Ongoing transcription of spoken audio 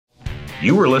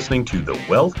You are listening to the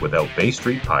Wealth Without Bay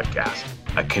Street podcast,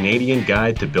 a Canadian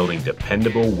guide to building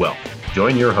dependable wealth.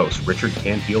 Join your hosts, Richard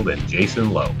Canfield and Jason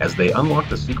Lowe, as they unlock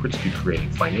the secrets to creating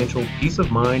financial peace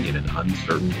of mind in an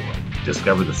uncertain world.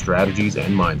 Discover the strategies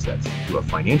and mindsets to a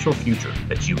financial future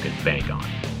that you can bank on.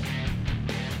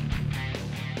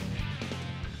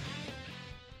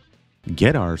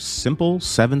 Get our simple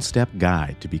 7-step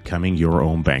guide to becoming your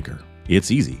own banker. It's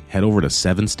easy. Head over to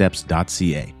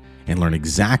 7steps.ca and learn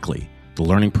exactly the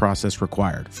learning process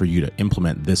required for you to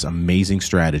implement this amazing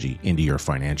strategy into your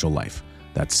financial life.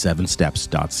 That's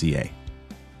 7steps.ca.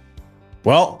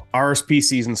 Well, RRSP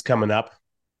season's coming up.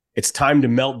 It's time to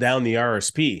melt down the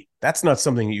RRSP. That's not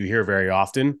something that you hear very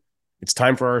often. It's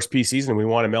time for RRSP season and we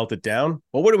want to melt it down.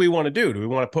 Well, what do we want to do? Do we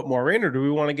want to put more in or do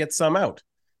we want to get some out?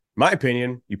 In my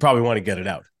opinion, you probably want to get it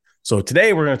out. So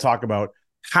today we're going to talk about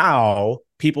how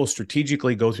people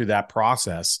strategically go through that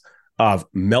process of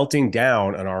melting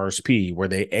down an RRSP, where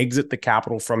they exit the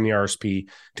capital from the RRSP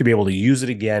to be able to use it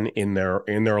again in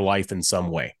their life in some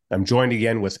way. I'm joined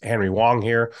again with Henry Wong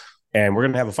here, and we're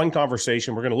going to have a fun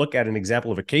conversation. We're going to look at an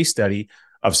example of a case study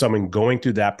of someone going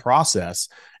through that process,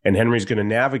 and Henry's going to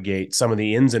navigate some of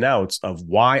the ins and outs of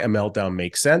why a meltdown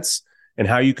makes sense and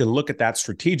how you can look at that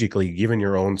strategically given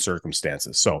your own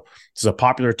circumstances. So this is a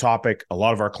popular topic. A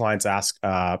lot of our clients ask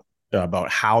about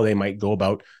how they might go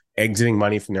about exiting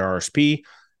money from their RRSP.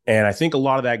 And I think a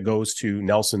lot of that goes to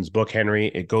Nelson's book, Henry.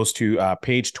 It goes to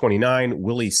page 29,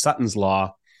 Willie Sutton's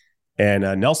Law.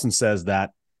 And Nelson says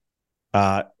that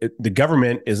the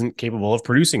government isn't capable of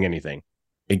producing anything.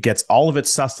 It gets all of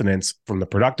its sustenance from the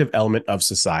productive element of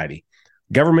society.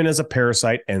 Government is a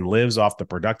parasite and lives off the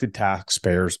productive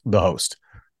taxpayers, the host.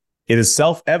 It is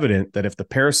self-evident that if the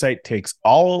parasite takes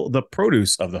all the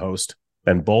produce of the host,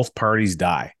 then both parties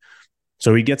die.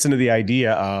 So he gets into the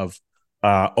idea of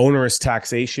onerous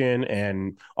taxation,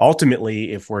 and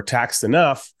ultimately, if we're taxed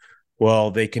enough,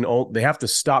 well, they have to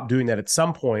stop doing that at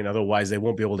some point. Otherwise, they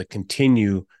won't be able to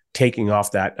continue taking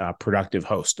off that productive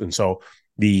host. And so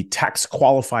the tax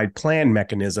qualified plan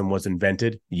mechanism was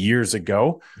invented years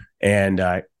ago, and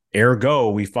ergo,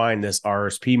 we find this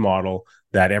RRSP model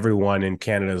that everyone in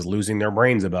Canada is losing their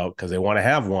brains about because they want to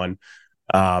have one.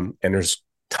 And there's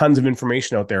tons of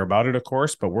information out there about it, of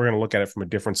course, but we're going to look at it from a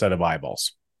different set of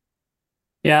eyeballs.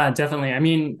 Yeah, definitely. I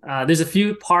mean, there's a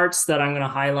few parts that I'm going to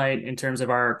highlight in terms of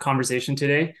our conversation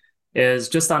today. Is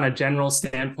just on a general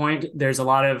standpoint, there's a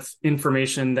lot of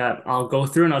information that I'll go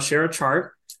through and I'll share a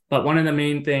chart. But one of the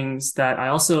main things that I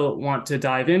also want to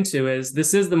dive into is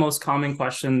this is the most common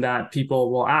question that people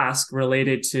will ask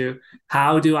related to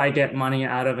how do I get money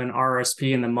out of an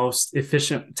RRSP in the most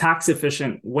efficient, tax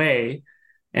efficient way?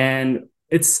 And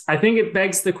I think it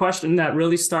begs the question that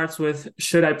really starts with,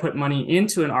 should I put money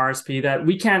into an RRSP, that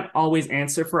we can't always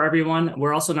answer for everyone.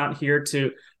 We're also not here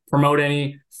to promote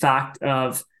any fact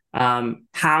of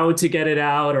how to get it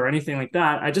out or anything like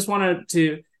that. I just wanted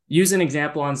to use an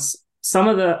example on some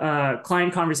of the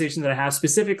client conversations that I have,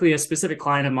 specifically a specific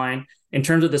client of mine, in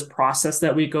terms of this process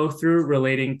that we go through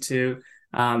relating to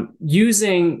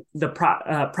using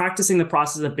practicing the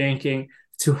process of banking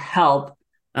to help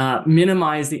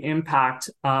minimize the impact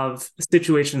of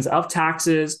situations of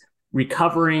taxes,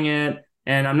 recovering it.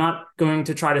 And I'm not going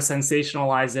to try to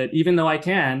sensationalize it, even though I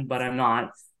can, but I'm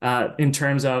not in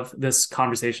terms of this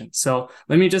conversation. So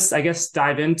let me just, I guess,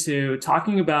 dive into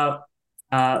talking about,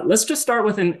 let's just start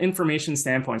with an information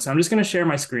standpoint. So I'm just going to share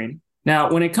my screen.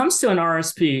 Now, when it comes to an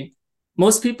RRSP,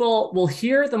 most people will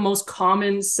hear the most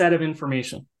common set of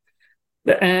information.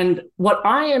 And what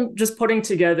I am just putting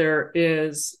together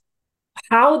is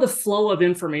how the flow of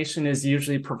information is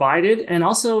usually provided and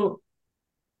also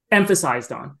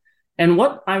emphasized on. And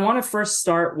what I want to first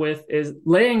start with is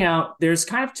laying out, there's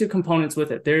kind of two components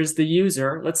with it. There's the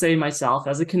user, let's say myself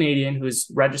as a Canadian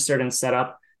who's registered and set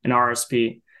up an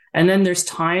RRSP. And then there's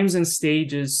times and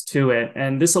stages to it.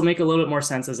 And this will make a little bit more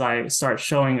sense as I start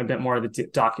showing a bit more of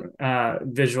the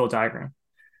visual diagram.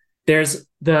 There's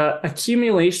the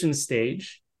accumulation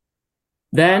stage.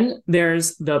 Then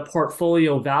there's the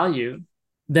portfolio value.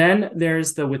 Then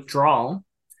there's the withdrawal.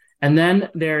 And then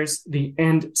there's the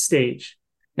end stage.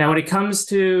 Now, when it comes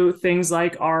to things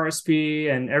like RRSP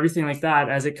and everything like that,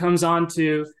 as it comes on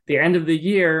to the end of the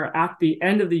year, at the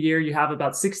end of the year, you have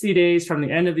about 60 days from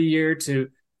the end of the year to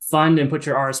fund and put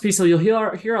your RRSP. So you'll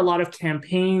hear a lot of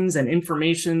campaigns and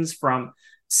informations from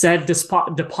said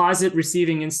deposit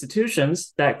receiving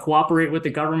institutions that cooperate with the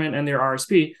government and their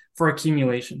RRSP for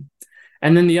accumulation.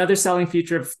 And then the other selling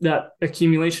feature of that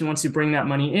accumulation, once you bring that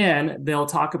money in, they'll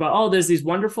talk about, there's these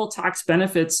wonderful tax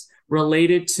benefits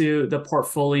related to the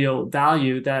portfolio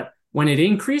value that when it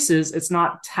increases, it's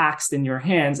not taxed in your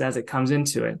hands as it comes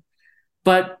into it.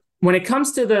 But when it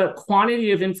comes to the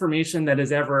quantity of information that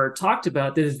is ever talked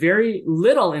about, there's very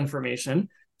little information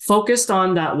focused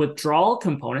on that withdrawal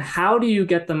component. How do you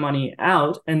get the money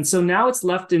out? And so now it's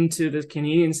left into the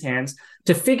Canadians' hands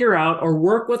to figure out, or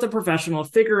work with a professional,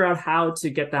 figure out how to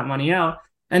get that money out.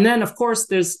 And then, of course,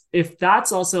 if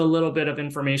that's also a little bit of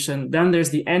information, then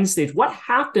there's the end stage. What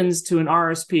happens to an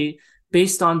RRSP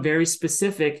based on very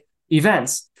specific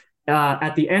events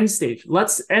at the end stage?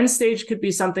 End stage could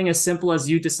be something as simple as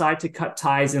you decide to cut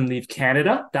ties and leave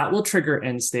Canada. That will trigger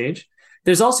end stage.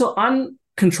 There's also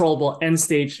uncontrollable end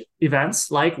stage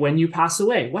events, like when you pass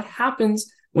away. What happens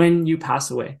when you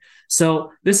pass away?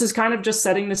 So this is kind of just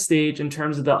setting the stage in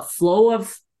terms of the flow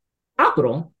of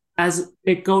capital as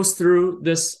it goes through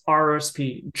this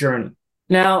RRSP journey.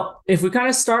 Now, if we kind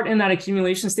of start in that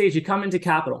accumulation stage, you come into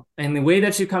capital. And the way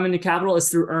that you come into capital is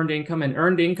through earned income. And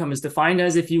earned income is defined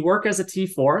as, if you work as a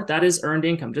T4, that is earned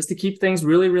income. Just to keep things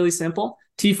really, really simple,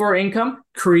 T4 income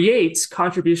creates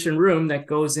contribution room that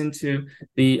goes into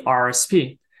the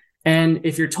RRSP. And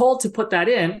if you're told to put that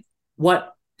in,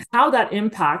 how that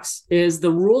impacts is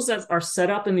the rules that are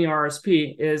set up in the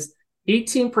RRSP is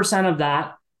 18% of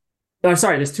that.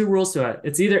 There's two rules to it.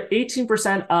 It's either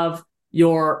 18% of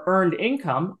your earned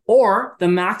income or the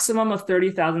maximum of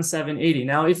 $30,780.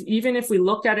 Now, even if we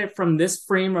look at it from this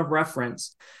frame of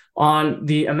reference on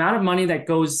the amount of money that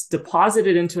goes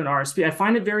deposited into an RRSP, I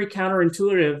find it very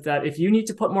counterintuitive that if you need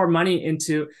to put more money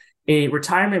into a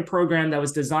retirement program that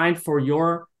was designed for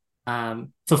your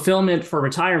fulfillment for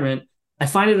retirement, I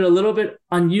find it a little bit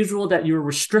unusual that you're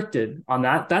restricted on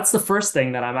that. That's the first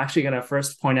thing that I'm actually going to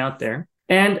first point out there.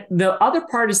 And the other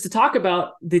part is to talk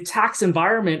about the tax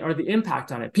environment or the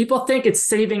impact on it. People think it's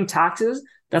saving taxes.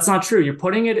 That's not true.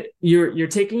 You're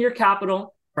taking your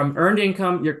capital from earned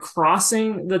income, you're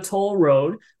crossing the toll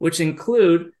road, which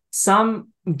include some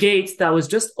gate that was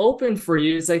just open for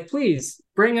you. It's like, please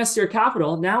bring us your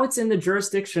capital. Now it's in the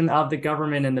jurisdiction of the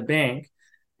government and the bank.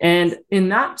 And in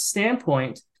that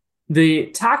standpoint, the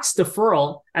tax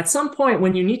deferral, at some point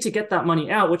when you need to get that money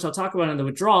out, which I'll talk about in the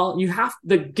withdrawal,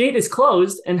 the gate is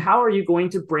closed. And how are you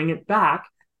going to bring it back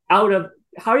how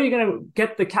are you going to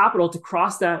get the capital to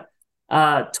cross that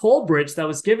toll bridge that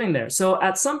was given there? So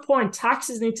at some point,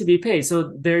 taxes need to be paid.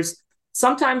 So there's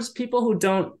sometimes people who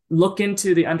don't look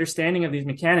into the understanding of these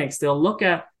mechanics. They'll look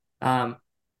at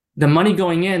the money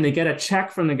going in, they get a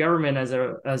check from the government as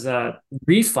a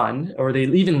refund, or they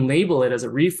even label it as a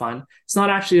refund. It's not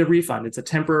actually a refund. It's a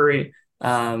temporary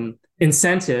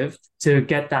incentive to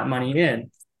get that money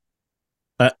in.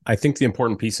 I think the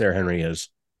important piece there, Henry, is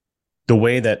the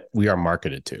way that we are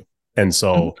marketed to. And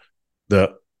so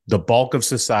the bulk of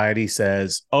society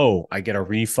says, oh, I get a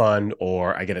refund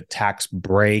or I get a tax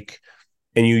break.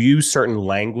 And you use certain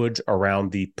language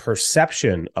around the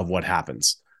perception of what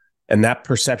happens. And that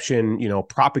perception,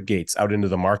 propagates out into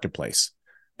the marketplace.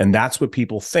 And that's what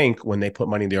people think when they put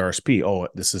money in the RSP. Oh,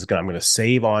 I'm going to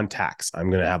save on tax. I'm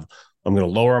going to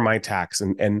lower my tax.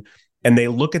 And they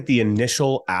look at the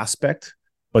initial aspect,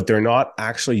 but they're not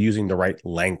actually using the right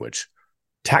language.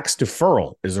 Tax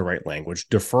deferral is the right language.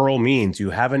 Deferral means you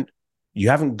haven't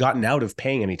gotten out of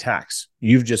paying any tax.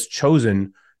 You've just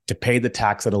chosen to pay the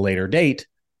tax at a later date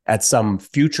at some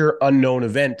future unknown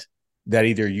event that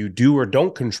either you do or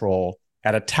don't control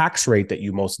at a tax rate that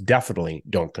you most definitely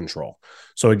don't control.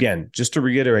 So again, just to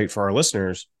reiterate for our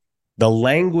listeners, the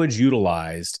language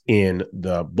utilized in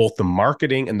both the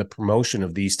marketing and the promotion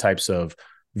of these types of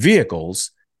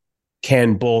vehicles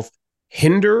can both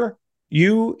hinder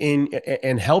you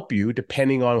and help you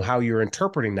depending on how you're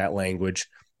interpreting that language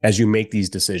as you make these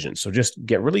decisions. So just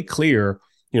get really clear.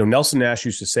 Nelson Nash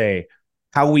used to say,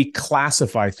 how we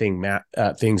classify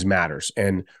things matters.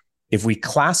 And if we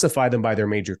classify them by their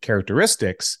major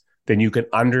characteristics, then you can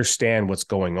understand what's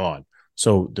going on.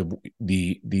 So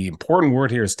the important word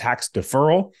here is tax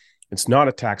deferral. It's not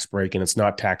a tax break and it's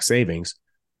not tax savings.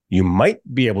 You might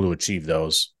be able to achieve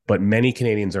those, but many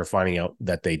Canadians are finding out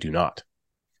that they do not.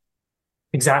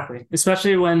 Exactly.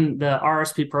 Especially when the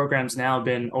RRSP program's now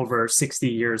been over 60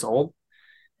 years old.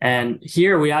 And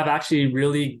here we have actually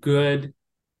really good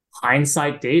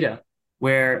hindsight data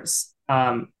where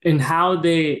in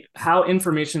how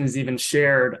information is even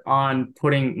shared on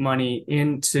putting money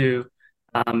into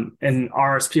an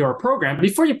RRSP or a program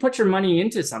before you put your money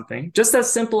into something, just as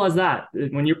simple as that.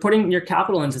 When you're putting your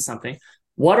capital into something,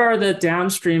 what are the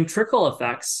downstream trickle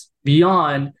effects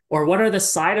beyond, or what are the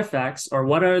side effects, or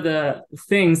what are the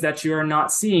things that you are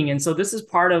not seeing? And so this is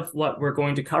part of what we're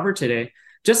going to cover today.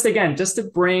 Just to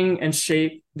bring and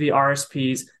shape the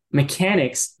RSPs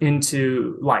mechanics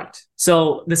into light.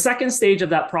 So the second stage of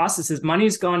that process is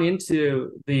money's gone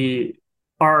into the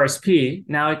RRSP.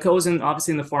 Now it goes in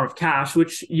obviously in the form of cash,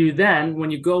 which you then,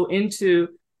 when you go into,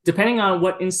 depending on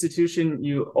what institution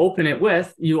you open it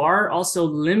with, you are also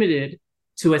limited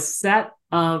to a set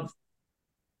of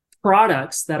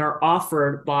products that are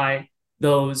offered by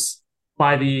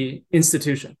the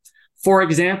institution. For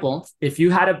example, if you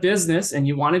had a business and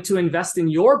you wanted to invest in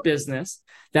your business,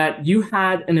 that you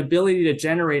had an ability to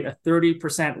generate a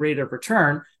 30% rate of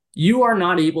return, you are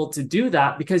not able to do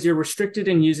that because you're restricted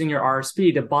in using your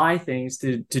RSP to buy things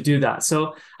to do that.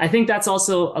 So I think that's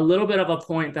also a little bit of a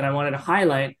point that I wanted to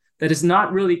highlight that is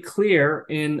not really clear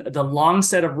in the long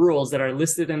set of rules that are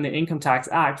listed in the Income Tax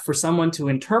Act for someone to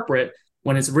interpret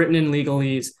when it's written in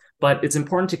legalese. But it's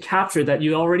important to capture that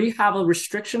you already have a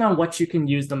restriction on what you can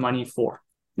use the money for.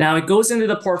 Now, it goes into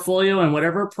the portfolio, and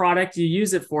whatever product you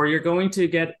use it for, you're going to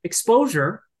get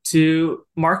exposure to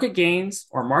market gains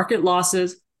or market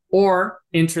losses or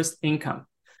interest income.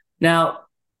 Now,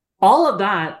 all of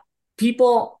that,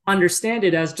 people understand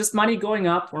it as just money going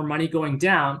up or money going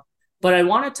down. But I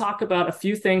want to talk about a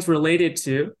few things related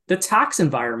to the tax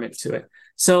environment to it.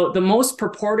 So the most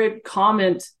purported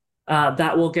comment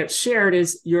that will get shared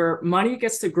is your money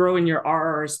gets to grow in your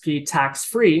RRSP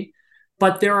tax-free.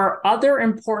 But there are other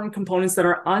important components that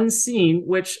are unseen,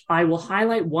 which I will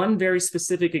highlight. One very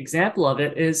specific example of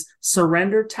it is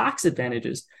surrender tax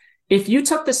advantages. If you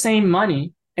took the same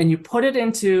money and you put it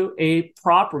into a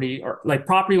property, or like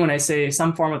property, when I say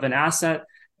some form of an asset,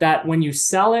 that when you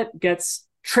sell it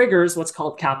triggers what's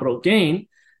called capital gain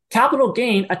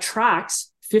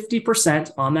attracts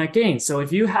 50% on that gain. So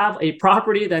if you have a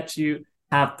property that you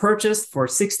have purchased for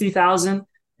 $60,000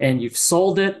 and you've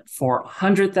sold it for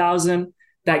 $100,000,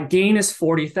 that gain is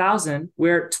 $40,000,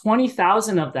 where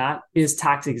 $20,000 of that is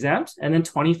tax exempt, and then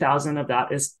 $20,000 of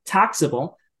that is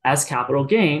taxable as capital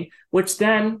gain, which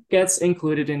then gets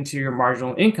included into your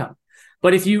marginal income.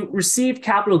 But if you receive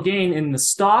capital gain in the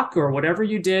stock or whatever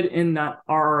you did in that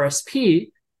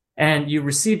RRSP, and you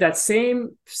receive that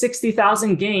same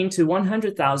 60,000 gain to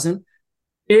 100,000,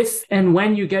 if and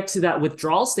when you get to that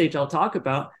withdrawal stage I'll talk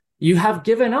about, you have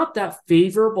given up that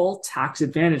favorable tax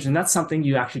advantage. And that's something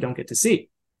you actually don't get to see.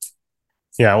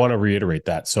 Yeah, I want to reiterate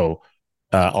that. So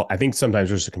I think sometimes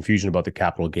there's a confusion about the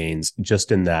capital gains,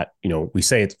 just in that, we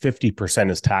say it's 50%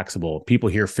 is taxable. People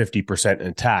hear 50%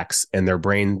 in tax and their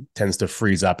brain tends to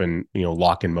freeze up and,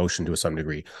 lock in motion to some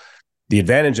degree. The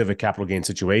advantage of a capital gain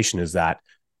situation is that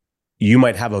you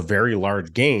might have a very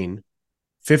large gain.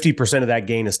 50% of that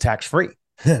gain is tax-free.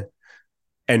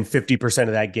 And 50%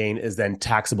 of that gain is then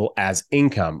taxable as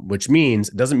income, which means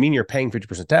it doesn't mean you're paying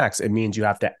 50% tax. It means you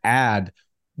have to add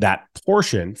that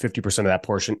portion, 50% of that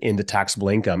portion, into taxable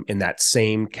income in that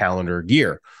same calendar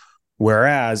year.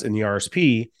 Whereas in the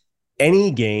RSP,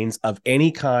 any gains of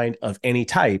any kind, of any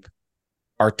type,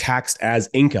 are taxed as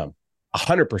income.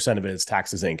 100% of it is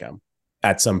taxed as income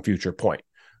at some future point,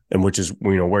 and which is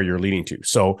where you're leading to.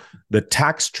 So the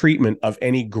tax treatment of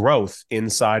any growth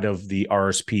inside of the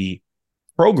RSP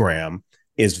program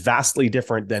is vastly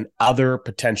different than other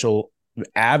potential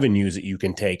avenues that you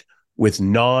can take with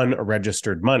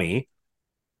non-registered money.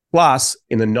 Plus,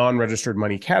 in the non-registered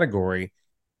money category,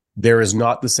 there is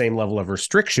not the same level of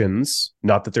restrictions,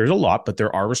 not that there's a lot, but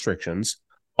there are restrictions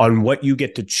on what you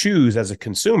get to choose as a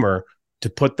consumer to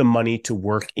put the money to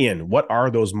work in. What are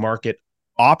those market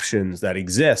options that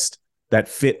exist that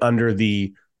fit under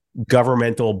the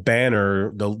governmental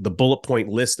banner, the bullet point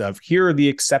list of here are the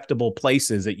acceptable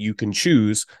places that you can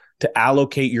choose to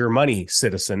allocate your money,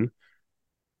 citizen.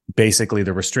 Basically,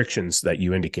 the restrictions that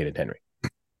you indicated, Henry.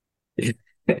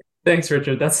 Thanks,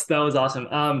 Richard. That was awesome.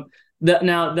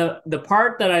 The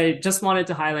part that I just wanted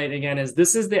to highlight again is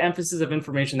this is the emphasis of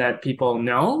information that people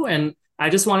know, and I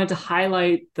just wanted to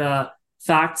highlight the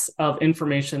facts of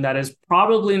information that is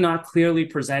probably not clearly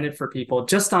presented for people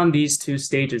just on these two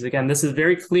stages. Again, this is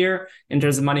very clear in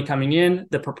terms of money coming in.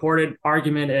 The purported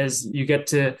argument is you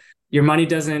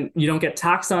don't get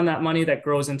taxed on that money that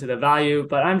grows into the value,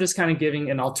 but I'm just kind of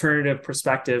giving an alternative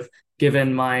perspective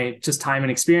given my just time and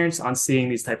experience on seeing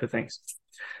these type of things.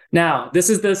 Now,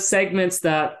 this is the segments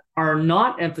that are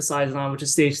not emphasized on, which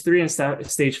is stage 3 and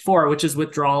stage 4, which is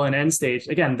withdrawal and end stage.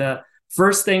 Again, the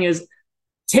first thing is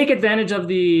take advantage of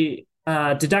the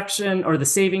deduction or the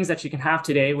savings that you can have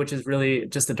today, which is really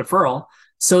just a deferral,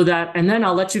 and then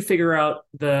I'll let you figure out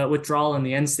the withdrawal and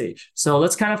the end stage. So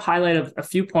let's kind of highlight a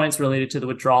few points related to the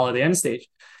withdrawal or the end stage.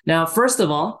 Now, first of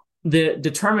all, the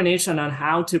determination on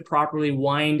how to properly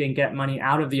wind and get money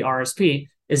out of the RSP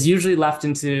is usually left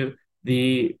into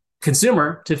the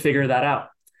consumer to figure that out.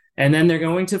 And then they're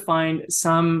going to find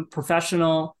some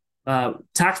professional,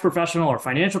 tax professional or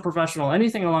financial professional,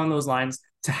 anything along those lines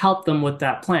to help them with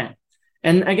that plan.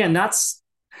 And again, that's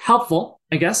helpful,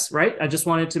 I guess, right? I just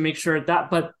wanted to make sure that,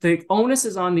 but the onus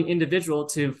is on the individual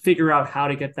to figure out how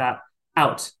to get that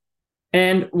out.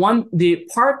 And the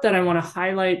part that I want to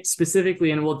highlight specifically,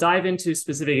 and we'll dive into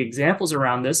specific examples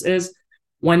around this, is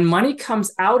when money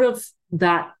comes out of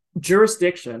that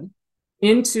jurisdiction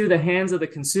into the hands of the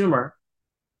consumer,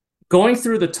 going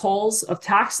through the tolls of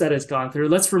tax that it's gone through.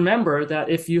 Let's remember that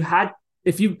if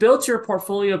you built your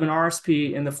portfolio of an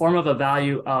RSP in the form of a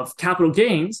value of capital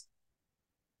gains,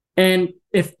 and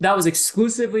if that was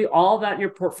exclusively all that your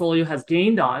portfolio has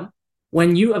gained on,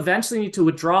 when you eventually need to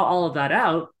withdraw all of that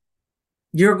out,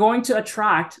 you're going to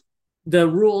attract the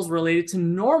rules related to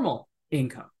normal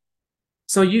income.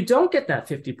 So you don't get that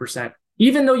 50%,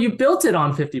 even though you built it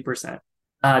on 50%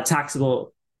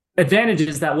 taxable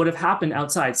advantages that would have happened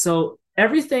outside. So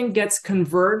everything gets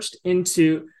converged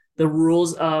into the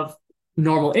rules of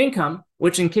normal income,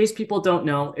 which, in case people don't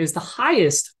know, is the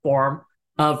highest form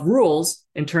of rules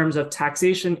in terms of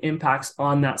taxation impacts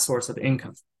on that source of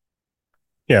income.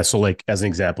 Yeah. So like, as an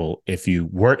example, if you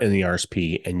weren't in the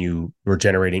RSP and you were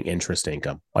generating interest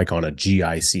income, like on a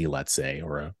GIC, let's say,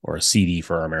 or a CD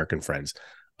for our American friends,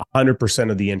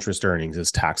 100% of the interest earnings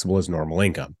is taxable as normal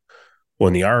income. Well,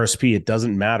 in the RSP, it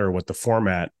doesn't matter what the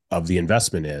format of the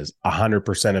investment is.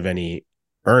 100% of any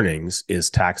earnings is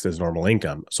taxed as normal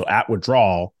income. So at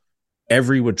withdrawal,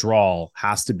 every withdrawal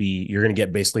has to be, you're going to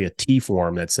get basically a T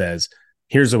form that says,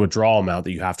 here's a withdrawal amount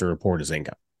that you have to report as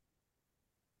income.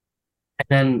 And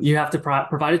then you have to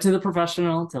provide it to the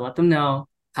professional to let them know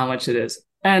how much it is.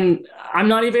 And I'm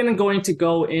not even going to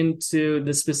go into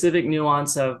the specific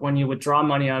nuance of when you withdraw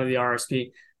money out of the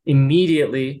RSP,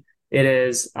 immediately it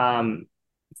is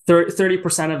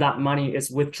 30% of that money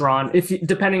is withdrawn.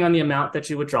 Depending on the amount that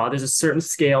you withdraw, there's a certain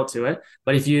scale to it.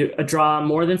 But if you draw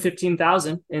more than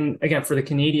 15,000, and again, for the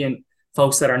Canadian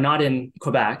folks that are not in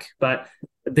Quebec, but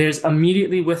there's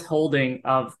immediately withholding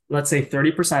of, let's say,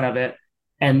 30% of it.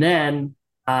 And then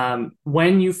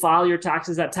when you file your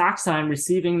taxes at tax time,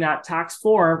 receiving that tax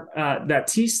form, that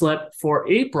T-slip for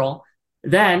April,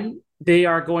 then they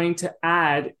are going to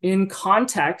add, in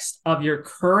context of your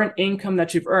current income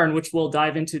that you've earned, which we'll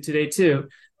dive into today too,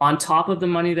 on top of the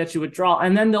money that you withdraw.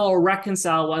 And then they'll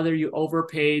reconcile whether you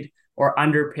overpaid or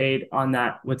underpaid on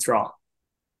that withdrawal.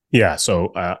 Yeah.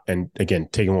 So, and again,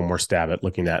 taking one more stab at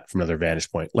looking at from another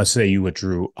vantage point, let's say you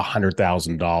withdrew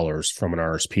 $100,000 from an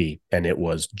RSP and it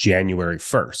was January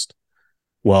 1st.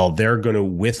 Well, they're going to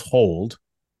withhold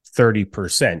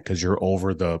 30% because you're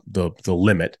over the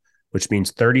limit, which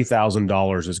means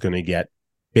 $30,000 is going to get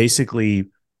basically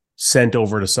sent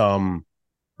over to some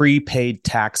prepaid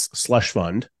tax slush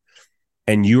fund,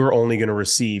 and you're only going to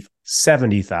receive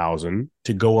 $70,000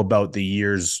 to go about the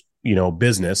year's,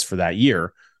 business for that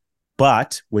year.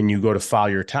 But when you go to file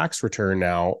your tax return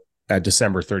now at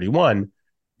December 31,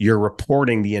 you're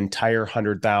reporting the entire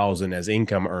 $100,000 as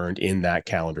income earned in that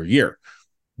calendar year.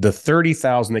 The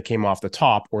 $30,000 that came off the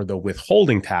top, or the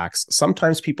withholding tax,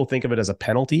 sometimes people think of it as a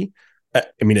penalty. I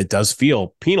mean, it does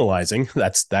feel penalizing.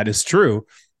 That is true.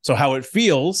 So how it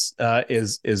feels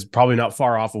is probably not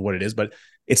far off of what it is, but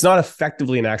it's not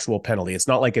effectively an actual penalty. It's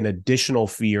not like an additional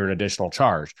fee or an additional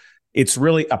charge. It's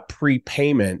really a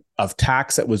prepayment of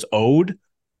tax that was owed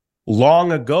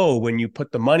long ago when you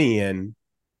put the money in,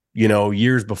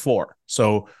 years before.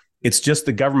 So it's just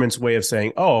the government's way of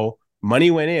saying, oh, money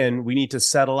went in, we need to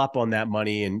settle up on that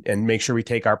money and make sure we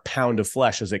take our pound of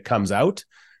flesh as it comes out.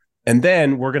 And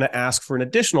then we're going to ask for an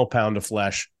additional pound of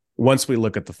flesh once we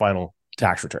look at the final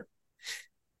tax return.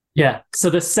 Yeah. So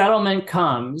the settlement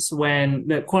comes when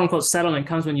the quote unquote settlement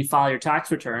comes when you file your tax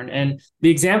return. And the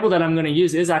example that I'm going to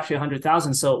use is actually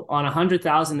 100,000. So on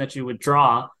 100,000 that you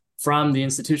withdraw from the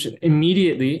institution,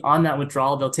 immediately on that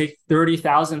withdrawal, they'll take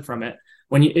 30,000 from it.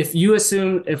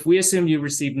 If we assume you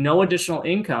receive no additional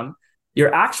income,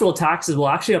 your actual taxes will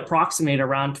actually approximate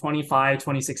around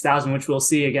 26,000, which we'll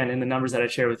see again in the numbers that I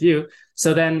share with you.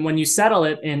 So then when you settle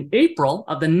it in April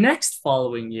of the next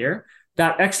following year,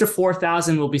 that extra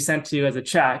 4,000 will be sent to you as a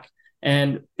check.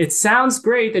 And it sounds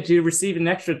great that you received an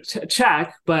extra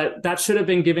check, but that should have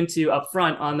been given to you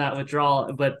upfront on that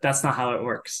withdrawal, but that's not how it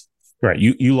works. Right.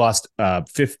 You lost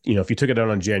if you took it out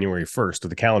on January 1st of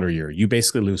the calendar year, you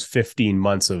basically lose 15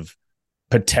 months of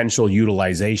potential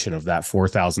utilization of that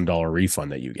 $4,000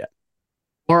 refund that you get.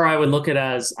 Or I would look at it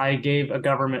as I gave the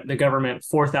government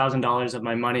 $4,000 of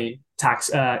my money tax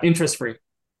interest-free.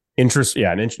 Interest,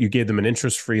 yeah. And you gave them an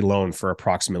interest-free loan for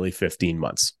approximately 15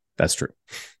 months. That's true.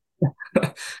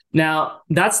 Now,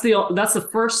 that's the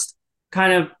first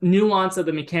kind of nuance of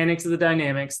the mechanics of the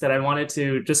dynamics that I wanted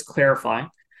to just clarify.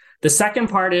 The second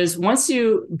part is once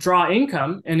you draw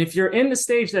income, and if you're in the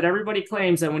stage that everybody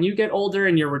claims that when you get older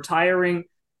and you're retiring,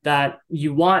 that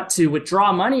you want to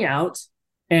withdraw money out.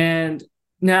 And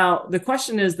now the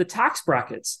question is the tax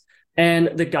brackets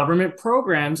and the government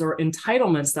programs or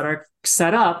entitlements that are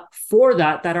set up for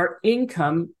that are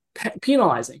income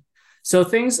penalizing. So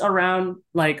things around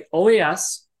like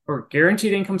OAS or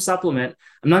guaranteed income supplement,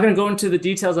 I'm not going to go into the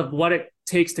details of what it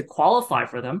takes to qualify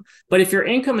for them. But if your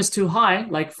income is too high,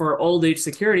 like for old age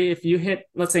security, if you hit,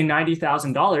 let's say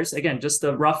 $90,000, again, just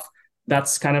the rough,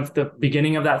 that's kind of the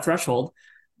beginning of that threshold,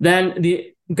 then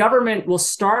the government will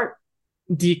start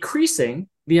decreasing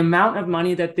the amount of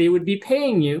money that they would be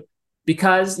paying you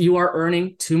because you are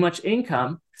earning too much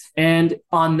income. And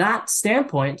on that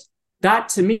standpoint, that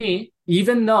to me,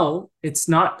 even though it's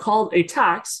not called a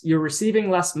tax, you're receiving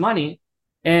less money.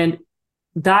 And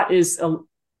that is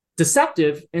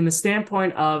deceptive in the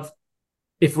standpoint of,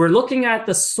 if we're looking at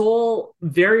the sole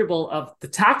variable of the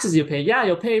taxes you pay, yeah,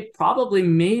 you'll pay probably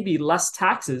maybe less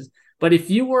taxes. But if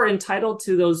you were entitled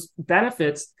to those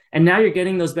benefits and now you're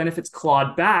getting those benefits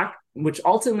clawed back, which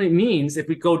ultimately means if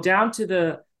we go down to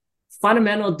the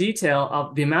fundamental detail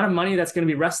of the amount of money that's going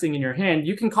to be resting in your hand,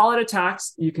 you can call it a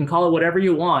tax, you can call it whatever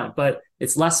you want, but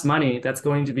it's less money that's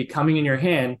going to be coming in your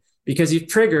hand because you've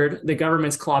triggered the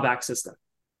government's clawback system.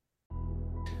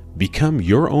 Become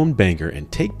your own banker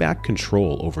and take back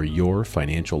control over your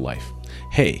financial life.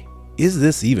 Hey, is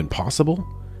this even possible?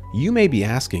 You may be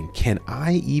asking, can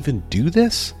I even do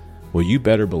this? Well, you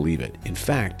better believe it. In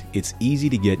fact, it's easy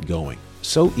to get going.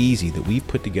 So easy that we've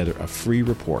put together a free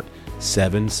report,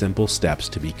 7 simple steps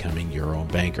to becoming your own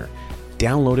banker.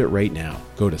 Download it right now.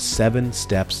 Go to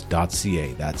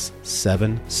 7steps.ca. That's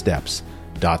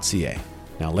 7steps.ca.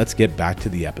 Now let's get back to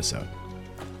the episode.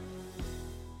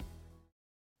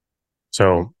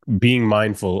 So being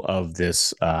mindful of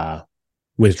this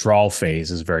withdrawal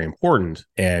phase is very important.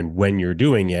 And when you're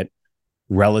doing it,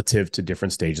 relative to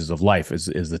different stages of life is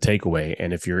the takeaway.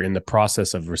 And if you're in the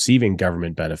process of receiving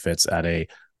government benefits at a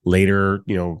later,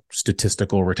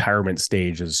 statistical retirement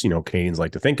stage, as, Canadians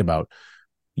like to think about,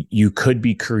 you could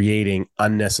be creating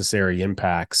unnecessary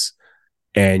impacts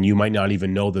and you might not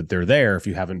even know that they're there if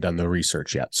you haven't done the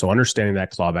research yet. So understanding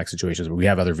that clawback situations, we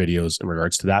have other videos in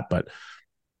regards to that, but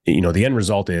the end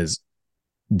result is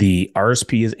the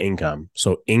RSP is income.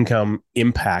 So income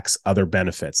impacts other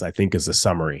benefits, I think is the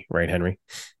summary, right, Henry?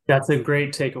 That's a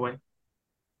great takeaway.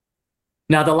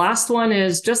 Now, the last one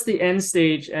is just the end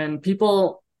stage, and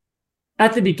people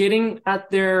at the beginning at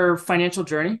their financial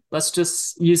journey, let's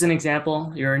just use an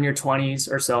example. You're in your 20s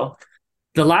or so.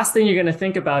 The last thing you're going to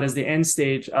think about is the end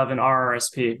stage of an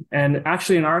RRSP. And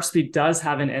actually, an RRSP does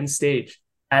have an end stage.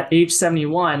 At age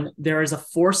 71, there is a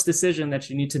forced decision that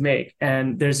you need to make.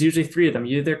 And there's usually 3 of them.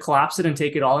 You either collapse it and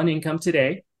take it all in income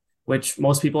today, which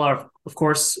most people are, of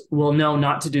course, will know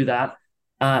not to do that.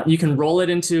 You can roll it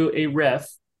into a RIF,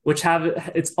 which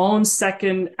have its own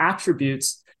second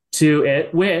attributes to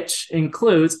it, which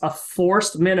includes a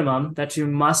forced minimum that you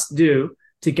must do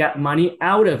to get money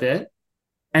out of it.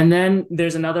 And then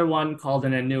there's another one called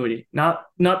an annuity. Not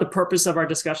the purpose of our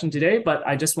discussion today, but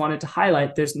I just wanted to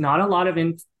highlight there's not a lot of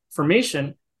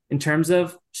information in terms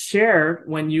of shared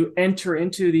when you enter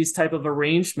into these type of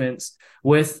arrangements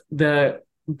with the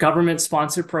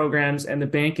government-sponsored programs and the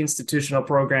bank institutional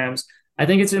programs. I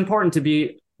think it's important to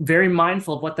be very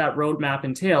mindful of what that roadmap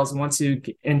entails once you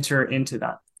enter into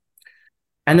that.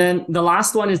 And then the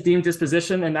last one is deemed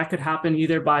disposition, and that could happen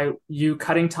either by you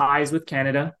cutting ties with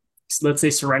Canada, let's say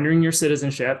surrendering your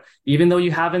citizenship, even though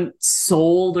you haven't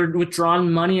sold or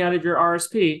withdrawn money out of your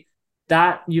RSP,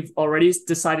 that you've already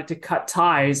decided to cut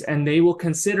ties and they will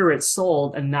consider it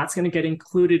sold, and that's going to get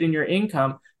included in your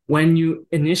income when you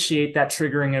initiate that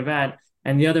triggering event.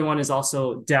 And the other one is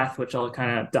also death, which I'll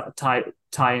kind of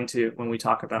tie into when we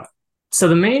talk about. So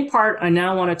the main part I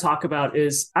now want to talk about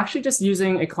is actually just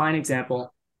using a client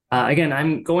example. Again,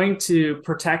 I'm going to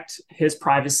protect his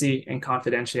privacy and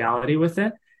confidentiality with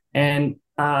it. And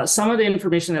some of the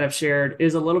information that I've shared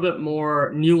is a little bit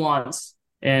more nuanced.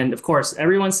 And of course,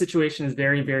 everyone's situation is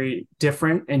very, very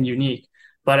different and unique.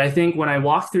 But I think when I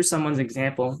walk through someone's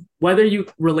example, whether you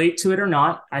relate to it or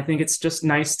not, I think it's just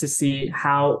nice to see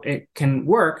how it can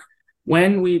work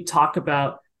when we talk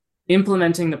about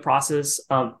implementing the process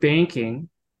of banking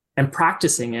and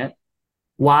practicing it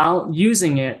while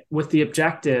using it with the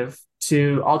objective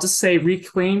to, I'll just say,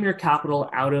 reclaim your capital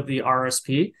out of the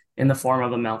RSP in the form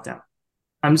of a meltdown.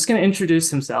 I'm just going to introduce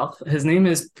himself. His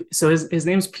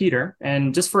name's Peter.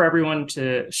 And just for everyone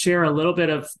to share a little bit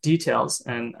of details,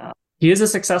 and he is a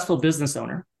successful business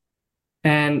owner.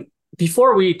 And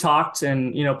before we talked,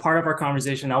 and part of our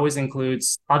conversation always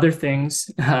includes other things,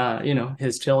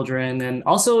 his children, and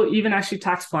also even actually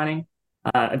tax planning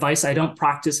advice. I don't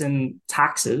practice in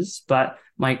taxes, but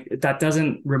that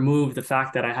doesn't remove the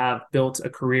fact that I have built a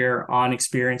career on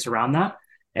experience around that.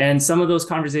 And some of those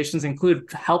conversations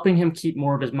include helping him keep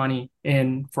more of his money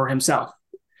in for himself.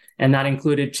 And that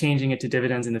included changing it to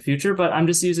dividends in the future. But I'm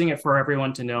just using it for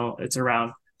everyone to know it's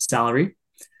around salary.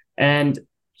 And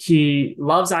he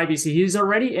loves IBC. He's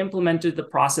already implemented the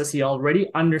process. He already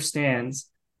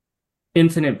understands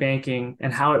infinite banking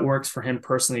and how it works for him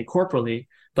personally, corporately.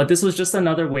 But this was just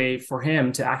another way for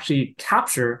him to actually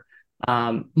capture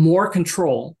more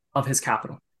control of his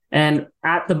capital. And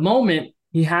at the moment,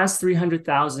 he has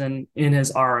 $300,000 in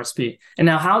his RRSP. And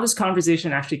now how this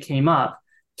conversation actually came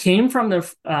from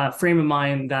the frame of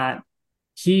mind that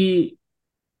he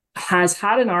has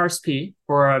had an RSP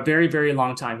for a very, very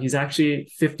long time. He's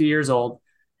actually 50 years old,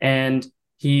 and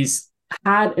he's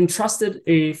had entrusted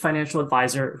a financial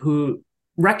advisor who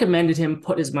recommended him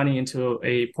put his money into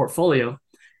a portfolio.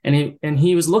 And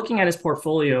he was looking at his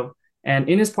portfolio, and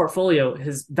in his portfolio,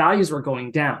 his values were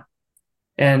going down.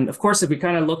 And of course, if we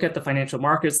kind of look at the financial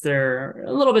markets, they're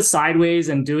a little bit sideways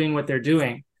and doing what they're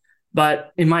doing.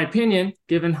 But in my opinion,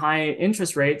 given high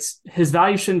interest rates, his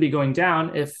value shouldn't be going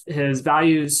down. If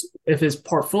his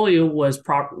portfolio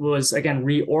was again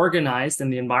reorganized in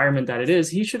the environment that it is,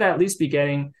 he should at least be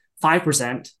getting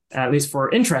 5%, at least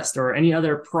for interest or any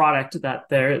other product that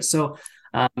there is. So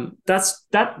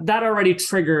that already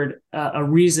triggered a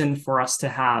reason for us to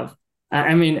have.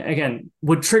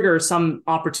 Would trigger some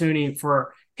opportunity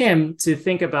for him to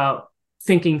think about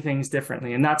thinking things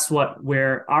differently, and that's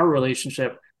where our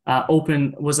relationship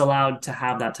was allowed to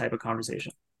have that type of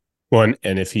conversation. Well,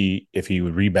 and if he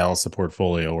would rebalance the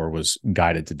portfolio or was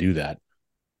guided to do that,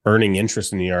 earning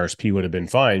interest in the RSP would have been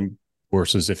fine.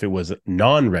 Versus if it was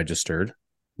non-registered,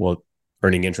 well,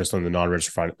 earning interest on the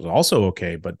non-registered fund was also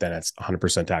okay, but then it's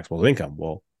 100% taxable income.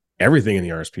 Well, everything in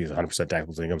the RSP is 100%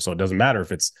 taxable income, so it doesn't matter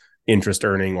if it's interest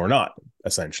earning or not,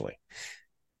 essentially.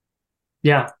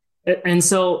 Yeah, and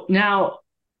so now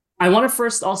I want to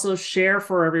first also share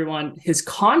for everyone his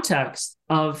context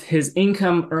of his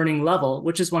income earning level,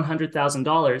 which is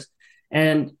 $100,000.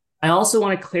 And I also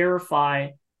want to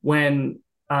clarify when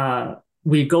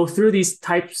we go through these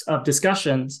types of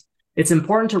discussions, it's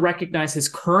important to recognize his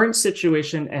current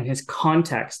situation and his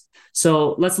context.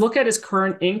 So let's look at his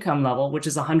current income level, which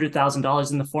is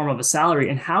 $100,000 in the form of a salary,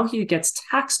 and how he gets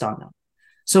taxed on that.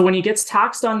 So when he gets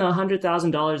taxed on the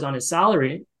 $100,000 on his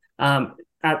salary,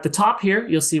 at the top here,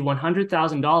 you'll see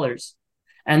 $100,000.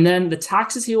 And then the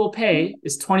taxes he will pay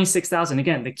is $26,000.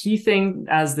 Again, the key thing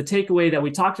as the takeaway that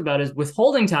we talked about is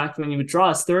withholding tax when you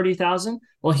withdraw is $30,000.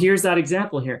 Well, here's that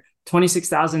example here.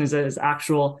 $26,000 is his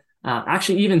actual,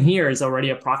 actually even here is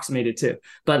already approximated too.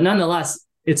 But nonetheless,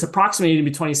 it's approximated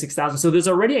to be $26,000. So there's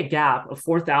already a gap of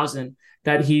 $4,000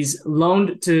 that he's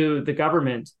loaned to the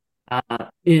government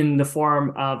in the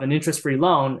form of an interest-free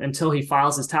loan until he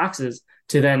files his taxes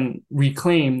to then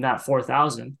reclaim that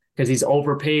 $4,000 because he's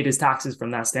overpaid his taxes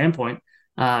from that standpoint,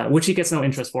 which he gets no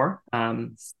interest for.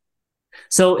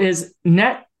 So his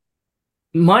net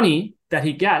money that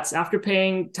he gets after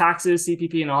paying taxes,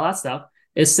 CPP, and all that stuff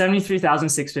is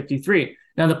 $73,653.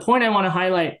 Now, the point I want to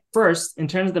highlight first in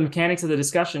terms of the mechanics of the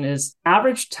discussion is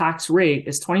average tax rate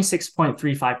is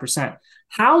 26.35%.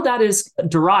 How that is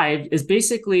derived is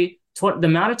basically the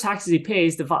amount of taxes he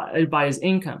pays divided by his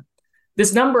income.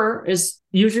 This number is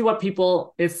usually what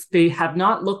people, if they have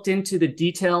not looked into the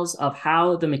details of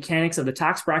how the mechanics of the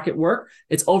tax bracket work,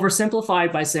 it's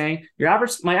oversimplified by saying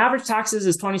my average taxes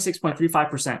is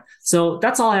 26.35%. So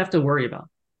that's all I have to worry about.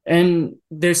 And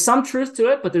there's some truth to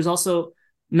it, but there's also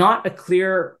not a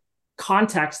clear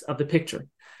context of the picture.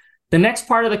 The next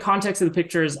part of the context of the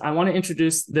picture is I want to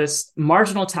introduce this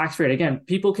marginal tax rate. Again,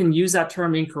 people can use that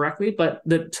term incorrectly, but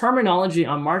the terminology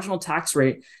on marginal tax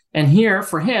rate, and here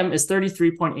for him is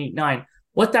 33.89.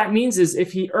 What that means is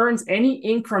if he earns any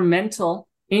incremental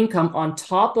income on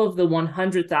top of the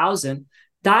 100,000,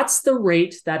 that's the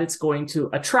rate that it's going to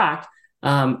attract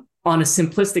on a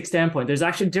simplistic standpoint. There's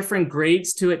actually different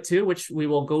grades to it too, which we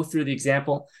will go through the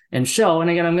example and show. And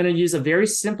again, I'm going to use a very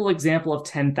simple example of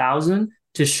 10,000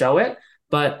 to show it.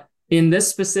 But in this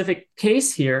specific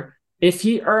case here, if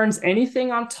he earns anything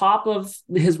on top of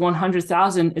his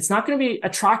 100,000, it's not going to be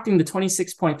attracting the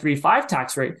 26.35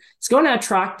 tax rate. It's going to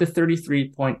attract the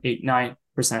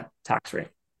 33.89% tax rate.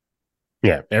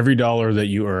 Yeah. Every dollar that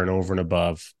you earn over and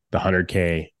above the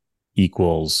 100K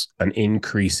equals an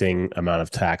increasing amount of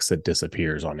tax that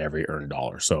disappears on every earned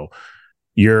dollar. So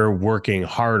you're working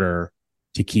harder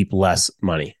to keep less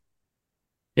money.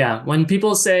 Yeah. When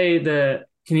people say the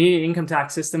Canadian income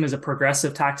tax system is a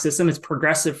progressive tax system, it's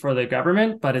progressive for the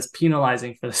government, but it's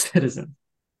penalizing for the citizen.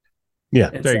 Yeah,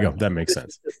 there you go. That makes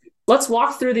sense. Let's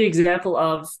walk through the example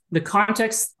of the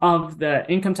context of the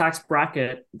income tax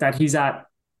bracket that he's at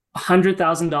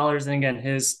 $100,000. And again,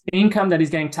 his income that he's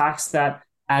getting taxed at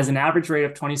as an average rate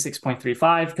of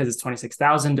 26.35 because it's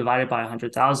 26,000 divided by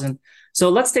 100,000. So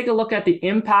let's take a look at the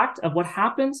impact of what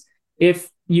happens if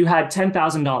you had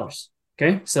 $10,000.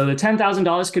 Okay, so the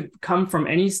 $10,000 could come from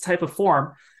any type of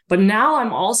form. But now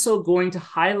I'm also going to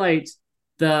highlight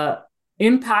the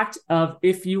impact of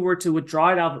if you were to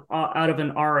withdraw it out of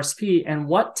an RRSP and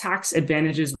what tax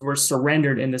advantages were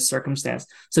surrendered in this circumstance.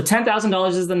 So $10,000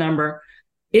 is the number.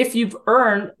 If you've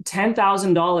earned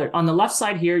 $10,000, on the left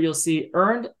side here, you'll see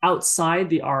earned outside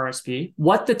the RRSP,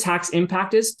 what the tax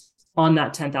impact is on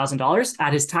that $10,000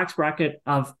 at his tax bracket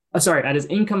of, at his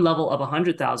income level of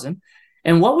 100,000.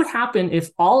 And what would happen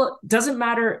if doesn't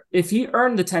matter if he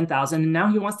earned the 10,000 and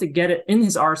now he wants to get it in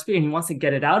his RRSP and he wants to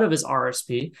get it out of his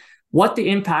RRSP, what the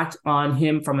impact on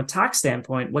him from a tax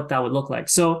standpoint, what that would look like.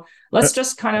 So let's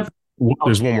just kind of.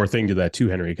 There's one more thing to that too,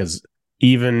 Henry, because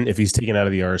even if he's taken out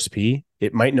of the RSP,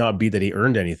 it might not be that he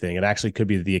earned anything. It actually could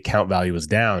be that the account value is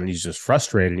down and he's just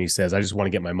frustrated and he says, I just want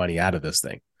to get my money out of this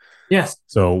thing. Yes.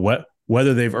 So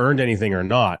whether they've earned anything or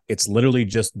not, it's literally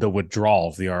just the withdrawal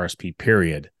of the RSP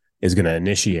period is going to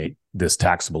initiate this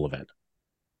taxable event.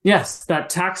 Yes,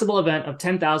 that taxable event of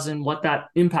 10,000, what that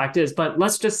impact is. But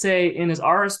let's just say in his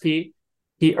RSP,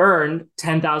 he earned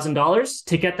 $10,000.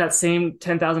 To get that same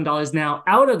 $10,000 now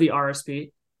out of the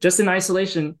RSP, just in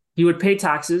isolation, he would pay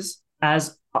taxes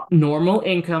as normal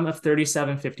income of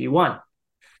 $37.51.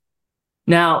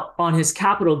 Now, on his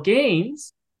capital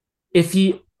gains, if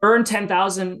he earned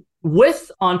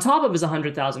 $10,000 on top of his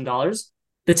 $100,000,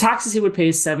 the taxes he would pay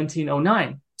is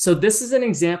 $17.09. So this is an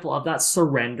example of that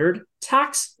surrendered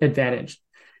tax advantage.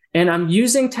 And I'm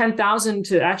using 10,000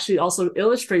 to actually also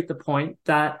illustrate the point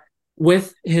that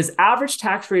with his average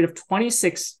tax rate of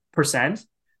 26%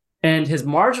 and his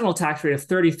marginal tax rate of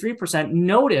 33%,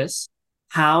 notice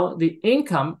how the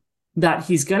income that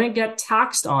he's going to get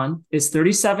taxed on is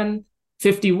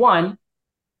 $37.51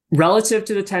 relative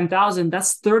to the 10,000.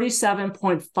 That's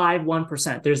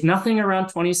 37.51%. There's nothing around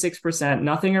 26%,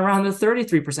 nothing around the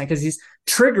 33%, because he's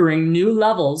triggering new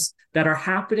levels that are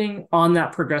happening on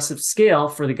that progressive scale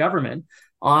for the government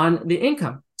on the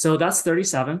income. So that's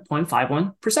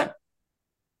 37.51%.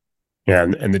 Yeah,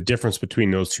 and the difference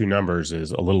between those two numbers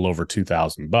is a little over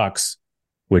 $2,000,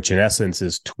 which in essence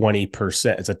is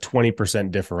 20%. It's a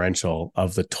 20% differential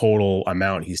of the total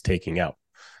amount he's taking out.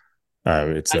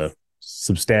 It's a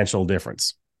substantial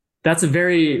difference. That's a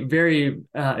very, very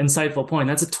insightful point.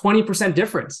 That's a 20%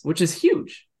 difference, which is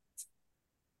huge.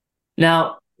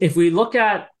 Now, if we look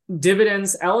at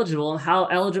dividends eligible,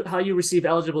 how you receive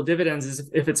eligible dividends is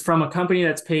if it's from a company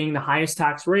that's paying the highest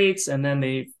tax rates and then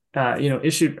they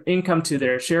issued income to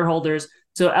their shareholders.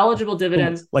 So eligible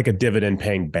dividends, like a dividend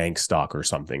paying bank stock or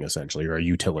something, essentially, or a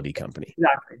utility company.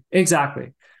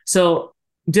 Exactly. So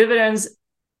dividends,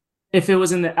 if it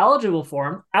was in the eligible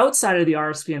form outside of the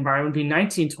RSP environment, would be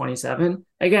 $19.27.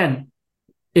 Again,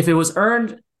 if it was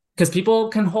earned, because people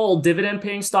can hold dividend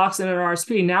paying stocks in an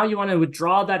RSP. Now you want to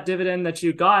withdraw that dividend that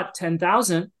you got,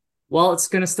 $10,000. Well, it's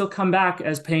going to still come back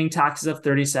as paying taxes of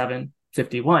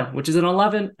 $37.51, which is an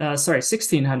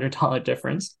 $1,600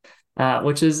 difference,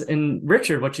 which is in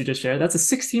Richard, what you just shared. That's a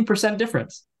 16%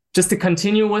 difference. Just to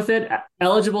continue with it,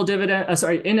 ineligible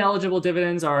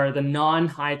dividends are the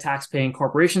non-high tax paying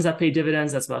corporations that pay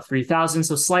dividends. That's about $3,000,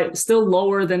 so still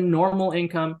lower than normal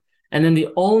income. And then the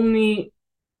only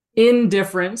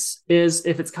indifference is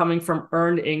if it's coming from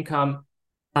earned income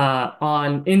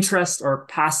on interest or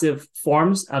passive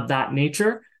forms of that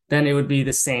nature, then it would be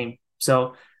the same.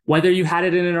 So whether you had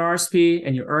it in an RSP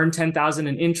and you earned $10,000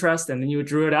 in interest and then you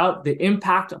drew it out, the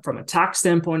impact from a tax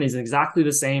standpoint is exactly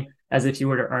the same as if you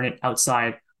were to earn it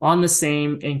outside on the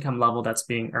same income level that's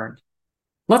being earned.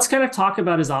 Let's kind of talk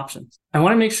about his options. I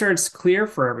want to make sure it's clear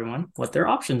for everyone what their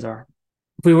options are.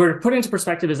 If we were to put into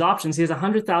perspective his options, he has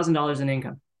 $100,000 in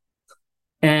income.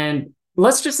 And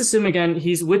let's just assume, again,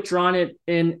 he's withdrawn it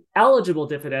in eligible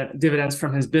dividends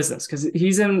from his business because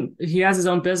he has his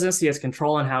own business. He has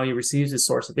control on how he receives his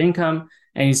source of income,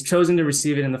 and he's chosen to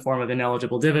receive it in the form of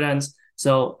ineligible dividends.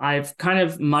 So I've kind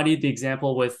of muddied the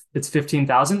example with it's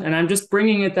 15,000, and I'm just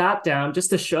bringing that down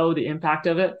just to show the impact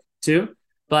of it too.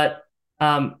 But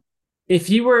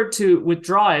if you were to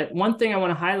withdraw it, one thing I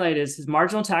want to highlight is his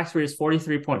marginal tax rate is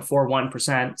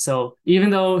 43.41%. So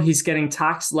even though he's getting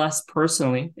taxed less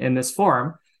personally in this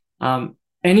form,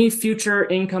 any future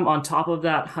income on top of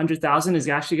that 100,000 is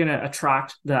actually going to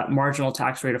attract that marginal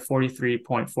tax rate of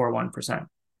 43.41%.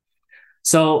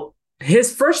 So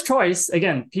his first choice,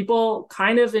 again, people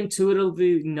kind of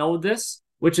intuitively know this,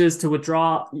 which is to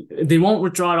withdraw. They won't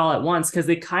withdraw it all at once because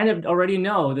they kind of already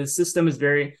know the system is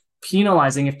very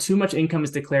penalizing if too much income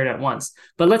is declared at once.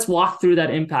 But let's walk through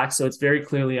that impact so it's very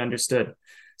clearly understood.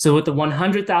 So with the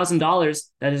 $100,000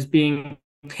 that is being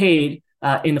paid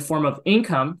in the form of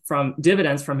income from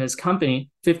dividends from his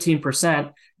company,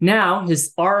 15%, now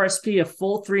his RRSP, a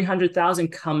full 300,000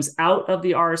 comes out of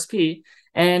the RRSP,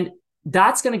 and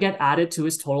that's going to get added to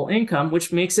his total income,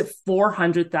 which makes it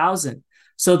 400,000.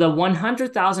 So the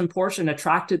 100,000 portion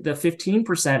attracted the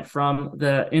 15% from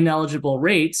the ineligible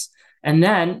rates, and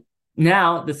then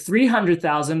now the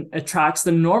 300,000 attracts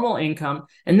the normal income,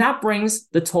 and that brings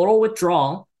the total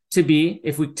withdrawal to be,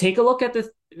 if we take a look at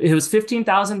it was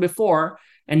 15,000 before,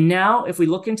 and now if we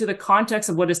look into the context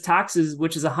of what his taxes,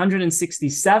 which is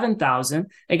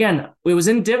 167,000, again, it was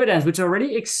in dividends, which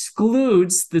already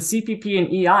excludes the CPP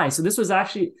and EI. So this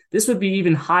would be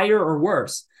even higher or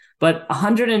worse, but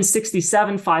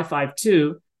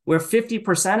 167,552, where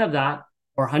 50% of that,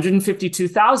 or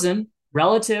 152,000,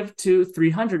 relative to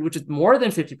 300, which is more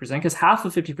than 50%, because half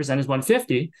of 50% is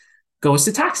 150, goes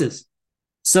to taxes.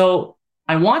 So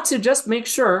I want to just make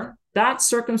sure that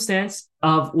circumstance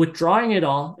of withdrawing it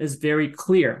all is very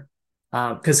clear,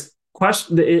 because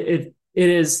it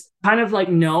is kind of like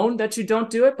known that you don't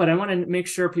do it, but I want to make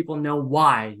sure people know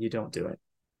why you don't do it.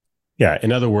 Yeah.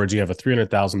 In other words, you have a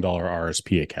 $300,000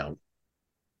 RRSP account,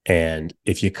 and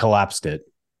if you collapsed it,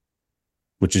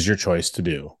 which is your choice to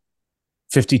do,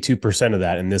 52% of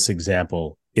that in this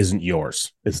example isn't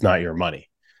yours. It's not your money.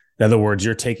 In other words,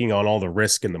 you're taking on all the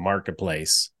risk in the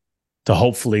marketplace to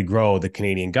hopefully grow the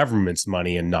Canadian government's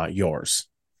money and not yours.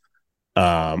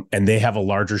 And they have a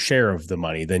larger share of the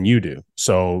money than you do.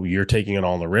 So you're taking on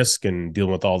all the risk and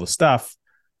dealing with all the stuff,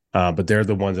 but they're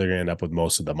the ones that are going to end up with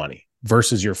most of the money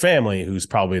versus your family, who's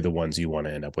probably the ones you want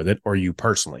to end up with it, or you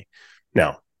personally.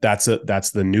 Now, that's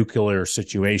the nuclear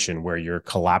situation where you're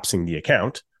collapsing the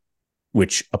account,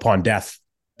 which upon death,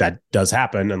 that does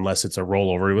happen unless it's a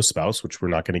rollover to a spouse, which we're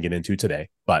not going to get into today.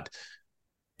 But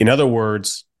in other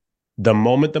words, the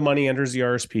moment the money enters the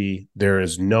RSP, there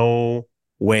is no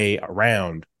way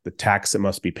around the tax that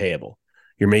must be payable.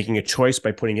 You're making a choice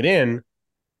by putting it in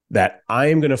that I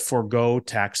am going to forego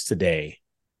tax today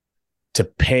to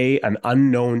pay an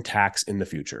unknown tax in the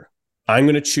future. I'm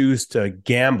going to choose to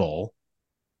gamble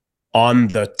on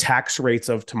the tax rates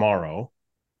of tomorrow,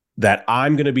 that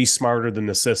I'm going to be smarter than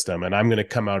the system and I'm going to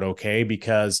come out okay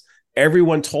because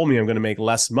everyone told me I'm going to make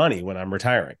less money when I'm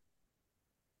retiring.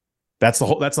 That's the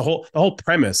whole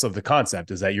premise of the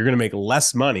concept, is that you're going to make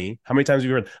less money. How many times have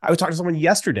you heard? I was talking to someone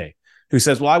yesterday who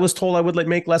says, well, I was told I would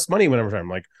make less money when I'm retiring. I'm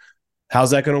like, how's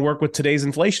that going to work with today's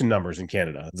inflation numbers in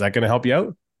Canada? Is that going to help you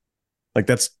out? Like,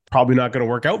 that's probably not going to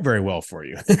work out very well for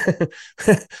you.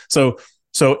 So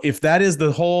if that is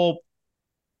the whole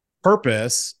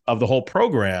purpose of the whole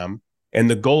program and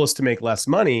the goal is to make less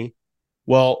money,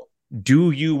 well,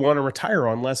 do you want to retire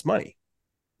on less money?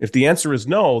 If the answer is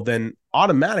no, then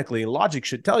automatically logic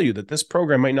should tell you that this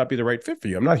program might not be the right fit for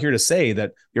you. I'm not here to say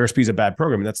that the RSP is a bad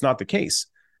program. That's not the case.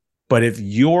 But if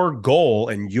your goal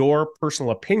and your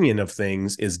personal opinion of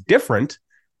things is different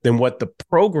than what the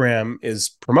program is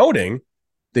promoting,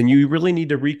 then you really need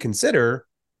to reconsider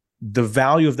the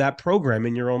value of that program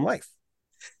in your own life.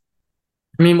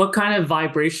 I mean, what kind of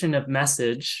vibration of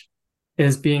message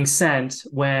is being sent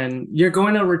when you're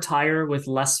going to retire with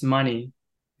less money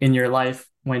in your life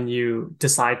when you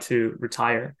decide to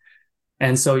retire?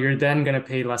 And so you're then going to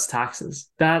pay less taxes.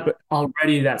 That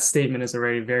statement is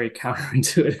already very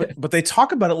counterintuitive. But they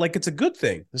talk about it like it's a good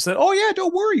thing. They said, oh yeah,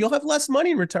 don't worry, you'll have less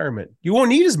money in retirement. You won't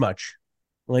need as much.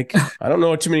 Like, I don't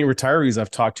know too many retirees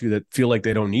I've talked to that feel like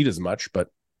they don't need as much, but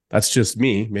that's just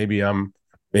me. Maybe I'm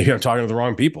talking to the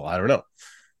wrong people. I don't know.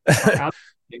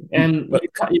 And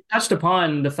you touched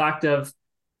upon the fact of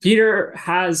Peter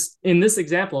has, in this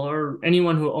example, or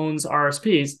anyone who owns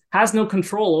RSPs, has no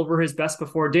control over his best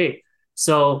before date.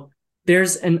 So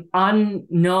there's an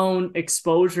unknown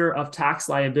exposure of tax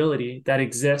liability that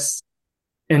exists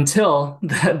until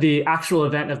the actual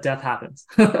event of death happens.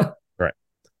 Right.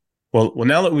 Well,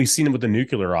 now that we've seen what the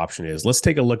nuclear option is, let's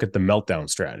take a look at the meltdown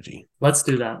strategy. Let's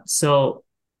do that. So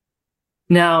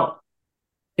now,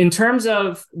 in terms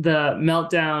of the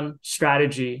meltdown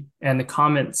strategy and the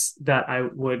comments that I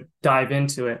would dive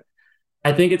into it,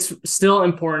 I think it's still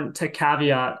important to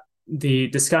caveat the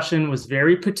discussion was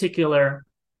very particular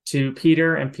to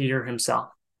Peter and Peter himself.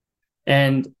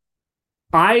 And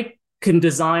I can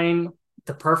design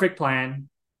the perfect plan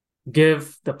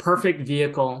give the perfect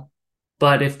vehicle,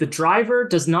 but if the driver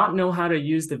does not know how to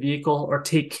use the vehicle or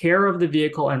take care of the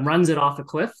vehicle and runs it off a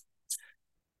cliff,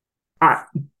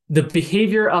 the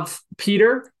behavior of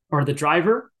Peter or the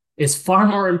driver is far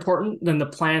more important than the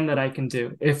plan that I can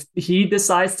do. If he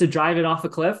decides to drive it off a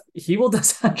cliff, he will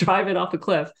drive it off a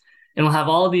cliff and will have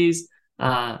all these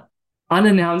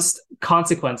unannounced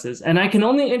consequences. And I can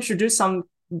only introduce some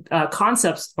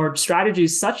concepts or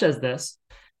strategies such as this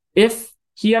if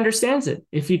he understands it.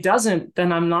 If he doesn't,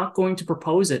 then I'm not going to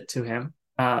propose it to him.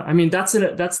 I mean, that's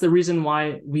the reason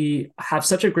why we have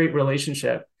such a great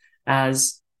relationship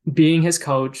as being his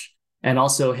coach and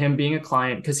also him being a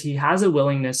client, because he has a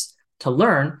willingness to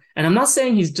learn. And I'm not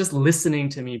saying he's just listening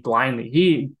to me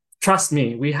blindly. Trust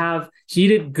me, we have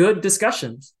heated, good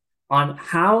discussions on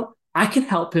how I can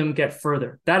help him get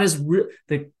further. That is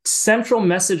the central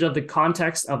message of the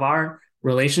context of our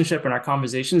relationship and our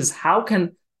conversations is how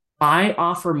can I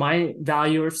offer my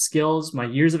value of skills, my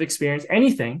years of experience,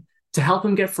 anything to help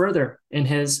him get further in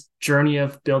his journey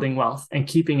of building wealth and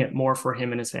keeping it more for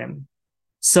him and his family.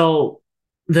 So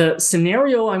the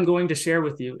scenario I'm going to share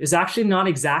with you is actually not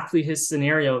exactly his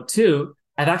scenario too.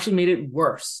 I've actually made it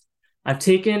worse. I've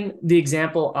taken the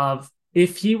example of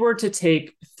if he were to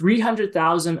take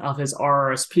 300,000 of his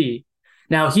RRSP.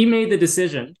 Now he made the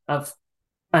decision of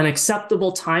an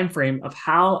acceptable time frame of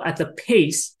how at the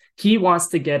pace he wants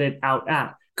to get it out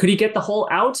at. Could he get the whole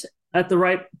out at the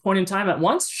right point in time at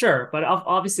once? Sure. But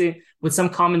obviously with some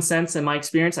common sense and my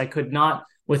experience, I could not,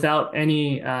 without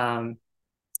any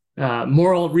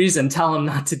moral reason, tell him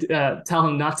not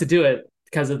to do it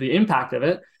because of the impact of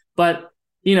it. But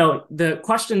the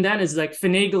question then is like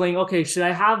finagling, okay, should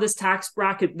I have this tax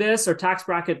bracket this or tax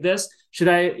bracket this? Should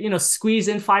I, squeeze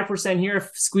in 5% here,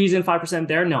 squeeze in 5%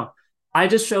 there? No, I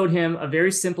just showed him a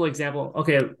very simple example.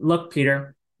 Okay, look,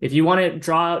 Peter, if you want to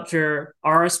draw out your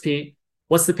RSP,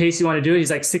 what's the pace you want to do it? He's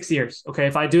like 6 years. Okay,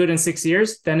 if I do it in 6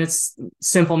 years, then it's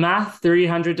simple math.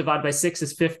 300 divided by 6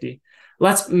 is 50.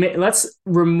 Let's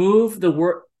remove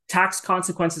the tax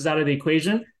consequences out of the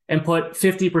equation and put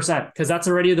 50%, because that's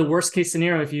already the worst case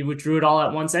scenario if you withdrew it all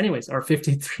at once anyways, or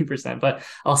 53%, but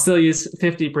I'll still use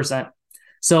 50%.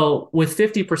 So with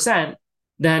 50%,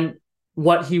 then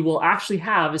what he will actually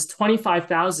have is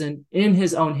 25,000 in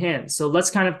his own hands. So let's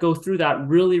kind of go through that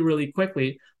really, really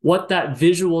quickly, what that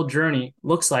visual journey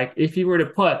looks like if he were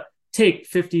to take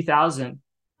 50,000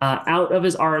 out of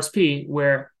his RSP,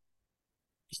 where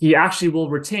he actually will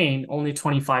retain only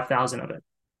 25,000 of it.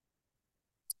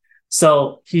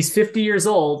 So he's 50 years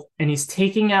old and he's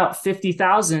taking out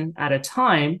 50,000 at a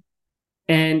time.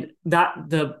 And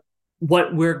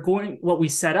what we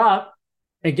set up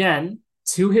again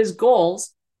to his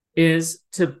goals is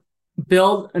to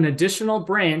build an additional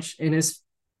branch in his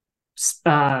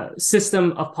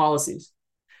system of policies.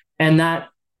 And that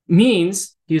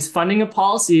means he's funding a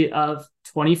policy of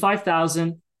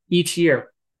 25,000 each year.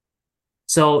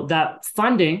 So that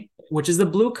funding, which is the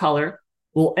blue color,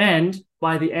 will end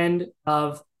by the end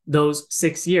of those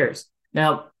 6 years.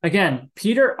 Now, again,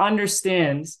 Peter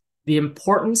understands the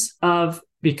importance of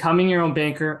becoming your own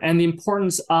banker and the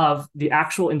importance of the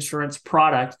actual insurance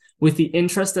product with the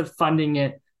interest of funding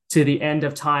it to the end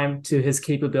of time to his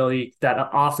capability that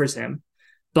offers him.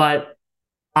 But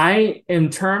in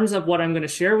terms of what I'm going to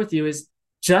share with you is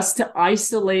just to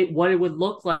isolate what it would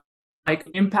look like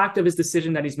the impact of his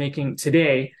decision that he's making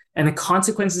today and the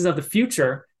consequences of the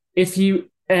future if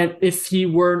he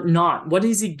were not. What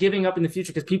is he giving up in the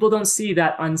future? Because people don't see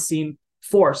that unseen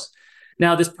force.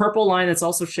 Now, this purple line that's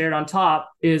also shared on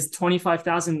top is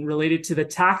 25,000 related to the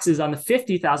taxes on the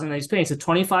 50,000 that he's paying. So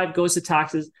 25 goes to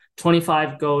taxes,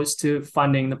 25 goes to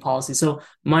funding the policy. So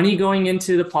money going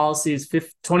into the policy is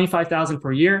 25,000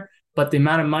 per year, but the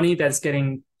amount of money that's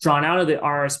getting drawn out of the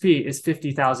RRSP is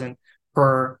 50,000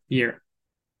 per year.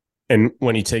 And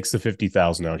when he takes the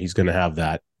 50,000 out, he's going to have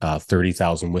that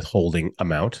 30,000 withholding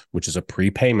amount, which is a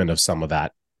prepayment of some of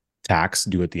that tax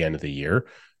due at the end of the year.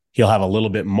 He'll have a little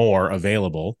bit more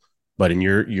available, but in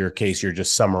your case, you're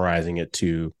just summarizing it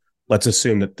to, let's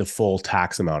assume that the full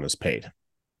tax amount is paid.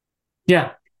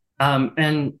 Yeah.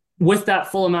 And with that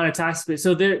full amount of tax,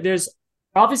 so there's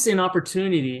obviously an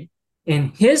opportunity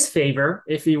in his favor,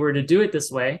 if he were to do it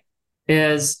this way,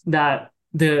 is that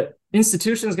the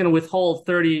institution is going to withhold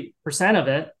 30% of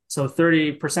it. So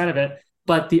 30% of it,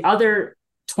 but the other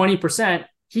 20%,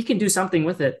 he can do something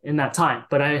with it in that time.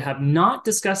 But I have not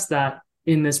discussed that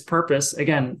in this purpose.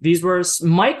 Again, these were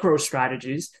micro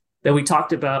strategies that we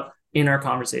talked about in our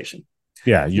conversation.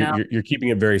 Yeah, you're keeping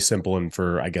it very simple, and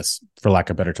for lack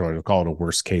of a better term, we'll call it a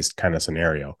worst case kind of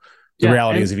scenario. The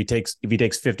reality is, if he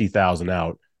takes 50,000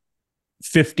 out,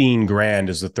 15 grand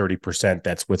is the 30%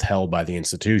 that's withheld by the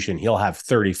institution. He'll have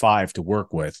 35 to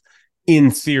work with.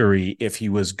 In theory, if he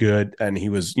was good and he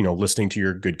was, listening to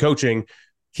your good coaching,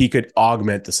 he could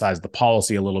augment the size of the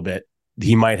policy a little bit.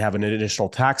 He might have an additional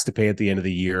tax to pay at the end of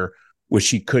the year, which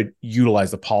he could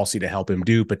utilize the policy to help him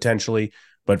do potentially.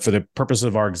 But for the purpose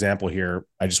of our example here,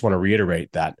 I just want to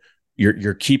reiterate that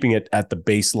you're keeping it at the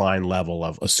baseline level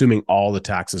of assuming all the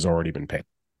tax has already been paid.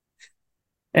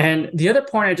 And the other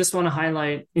point I just want to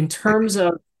highlight in terms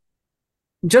of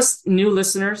just new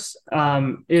listeners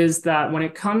is that when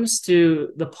it comes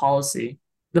to the policy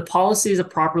is a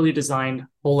properly designed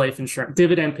whole life insurance,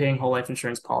 dividend paying whole life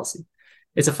insurance policy.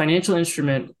 It's a financial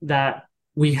instrument that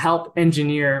we help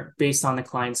engineer based on the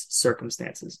client's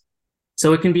circumstances.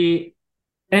 So it can be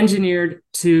engineered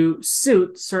to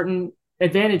suit certain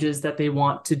advantages that they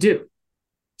want to do.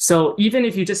 So even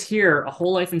if you just hear a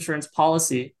whole life insurance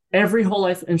policy, every whole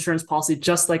life insurance policy,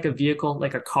 just like a vehicle,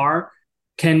 like a car,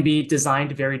 can be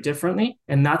designed very differently.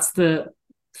 And that's the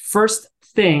first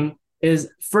thing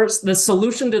the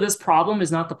solution to this problem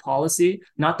is not the policy,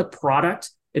 not the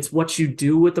product. It's what you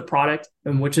do with the product,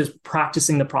 and which is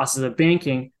practicing the process of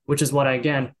banking, which is what I,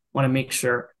 again, want to make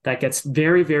sure that gets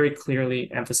very, very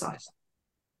clearly emphasized.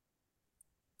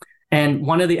 And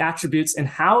one of the attributes and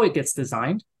how it gets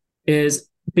designed is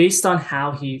based on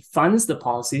how he funds the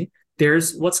policy.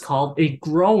 There's what's called a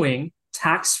growing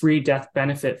tax-free death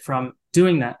benefit from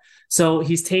doing that. So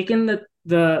he's taken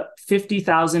the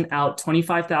 50,000 out,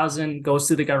 25,000 goes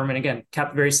to the government. Again,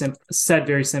 said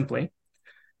very simply.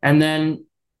 And then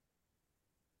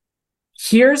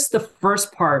here's the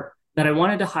first part that I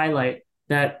wanted to highlight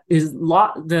that is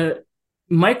the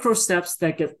micro steps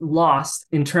that get lost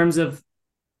in terms of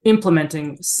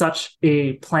implementing such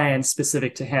a plan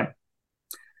specific to him.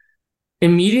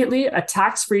 Immediately, a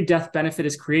tax-free death benefit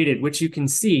is created, which you can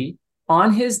see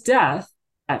on his death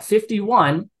at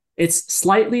 51, it's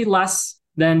slightly less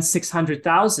than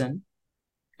 600,000.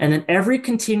 And then every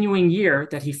continuing year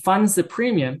that he funds the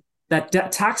premium, that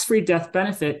tax-free death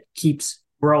benefit keeps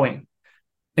growing.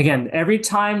 Again, every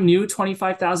time new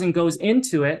 25,000 goes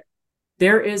into it,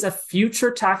 there is a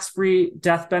future tax-free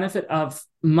death benefit of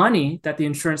money that the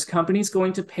insurance company is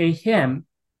going to pay him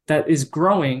that is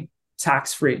growing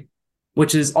tax-free,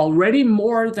 which is already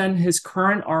more than his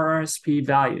current RRSP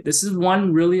value. This is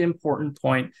one really important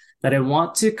point that I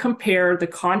want to compare the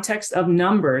context of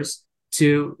numbers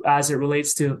to as it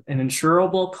relates to an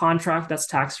insurable contract that's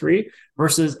tax-free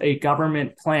versus a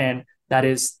government plan that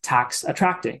is tax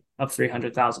attracting of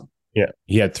 300,000. Yeah.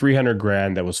 He had 300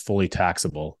 grand that was fully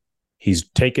taxable. He's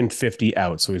taken 50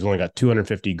 out. So he's only got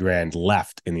 250 grand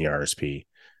left in the RSP,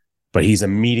 but he's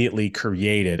immediately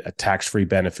created a tax-free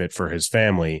benefit for his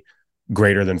family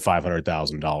greater than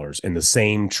 $500,000 in the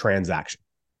same transaction.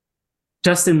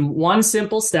 Just in one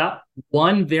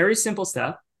very simple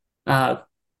step,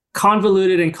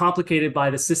 convoluted and complicated by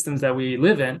the systems that we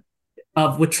live in,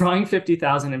 of withdrawing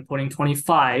 50,000 and putting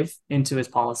 25 into his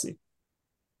policy.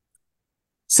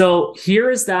 So here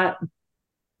is that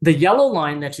the yellow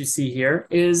line that you see here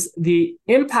is the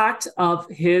impact of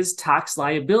his tax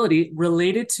liability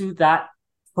related to that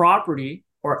property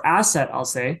or asset, I'll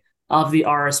say, of the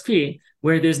RSP,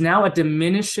 where there's now a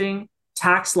diminishing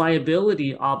tax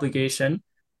liability obligation,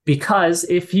 because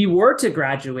if he were to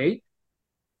graduate,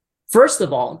 first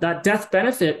of all, that death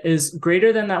benefit is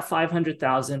greater than that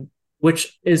 500,000,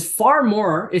 which is far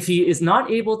more if he is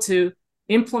not able to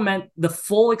implement the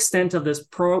full extent of this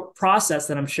process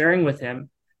that I'm sharing with him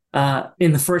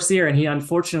in the first year, and he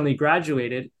unfortunately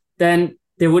graduated, then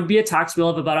there would be a tax bill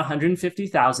of about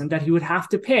 150,000 that he would have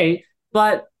to pay.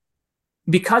 But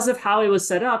because of how it was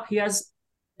set up,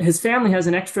 his family has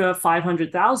an extra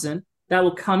 500,000 that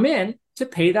will come in to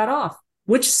pay that off,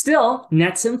 which still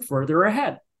nets him further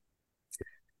ahead.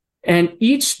 And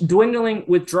each dwindling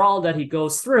withdrawal that he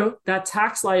goes through, that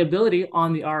tax liability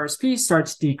on the RSP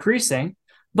starts decreasing.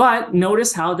 But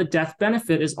notice how the death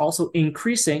benefit is also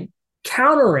increasing,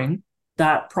 countering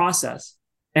that process.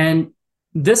 And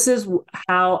this is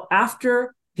how,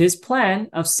 after his plan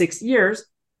of 6 years,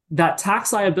 that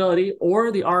tax liability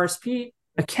or the RSP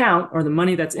account or the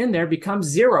money that's in there becomes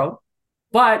zero,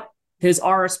 but his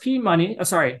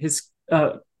his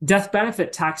death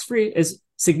benefit tax-free is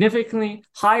significantly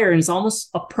higher and is almost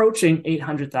approaching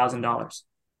 $800,000.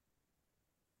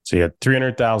 So you had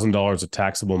 $300,000 of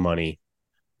taxable money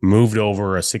moved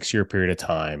over a 6-year period of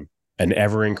time, an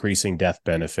ever-increasing death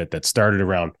benefit that started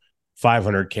around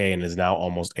 $500K and is now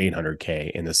almost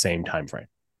 $800K in the same time frame.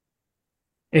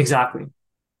 Exactly.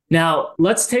 Now,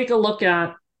 let's take a look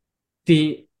at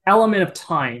the element of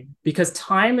time, because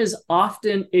time is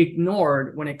often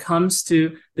ignored when it comes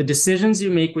to the decisions you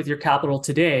make with your capital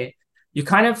today. You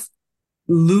kind of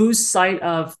lose sight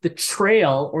of the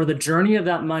trail or the journey of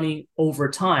that money over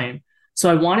time. So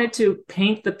I wanted to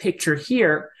paint the picture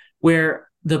here where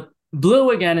the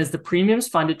blue again is the premiums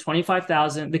funded,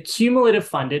 25,000, the cumulative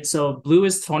funded. So blue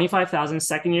is 25,000,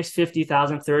 second year is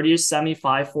 50,000, third year is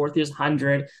 75, fourth year is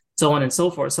 100, so on and so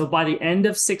forth. So by the end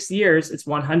of 6 years, it's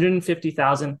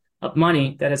 150,000 of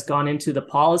money that has gone into the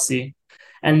policy.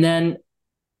 And then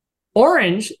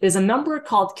orange is a number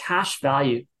called cash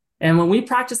value. And when we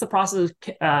practice the process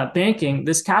of banking,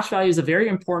 this cash value is a very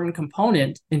important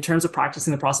component in terms of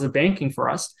practicing the process of banking for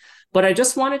us. But I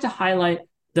just wanted to highlight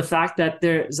the fact that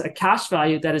there's a cash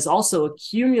value that is also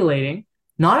accumulating,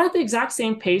 not at the exact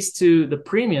same pace to the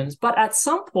premiums, but at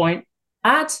some point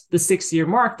at the 6-year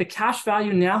mark, the cash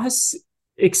value now has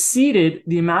exceeded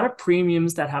the amount of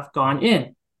premiums that have gone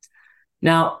in.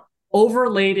 Now,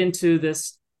 overlaid into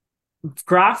this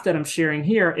graph that I'm sharing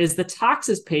here is the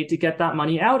taxes paid to get that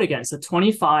money out again. So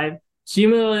 25,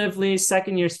 cumulatively,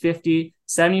 second year's 50,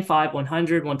 75,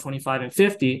 100, 125, and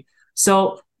 50.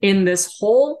 So in this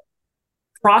whole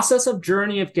process of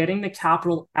journey of getting the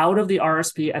capital out of the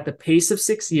RSP at the pace of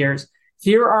 6 years,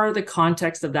 here are the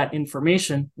context of that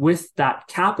information with that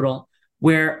capital,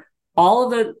 where all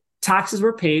of the taxes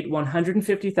were paid,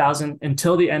 150,000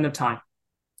 until the end of time.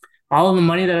 All of the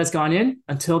money that has gone in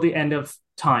until the end of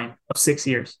time of 6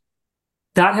 years.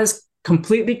 That has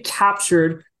completely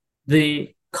captured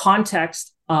the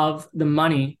context of the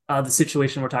money, the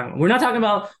situation we're talking about. We're not talking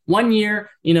about 1 year,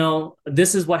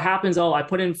 this is what happens. Oh, I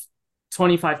put in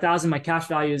 25,000, my cash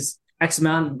value is X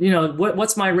amount,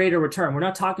 what's my rate of return? We're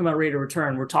not talking about rate of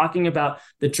return. We're talking about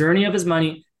the journey of his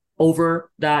money over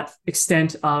that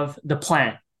extent of the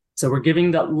plan. So we're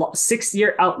giving the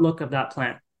 6-year outlook of that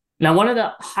plan. Now, one of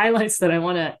the highlights that I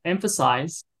want to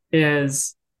emphasize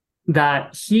is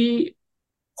that he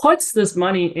puts this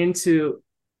money into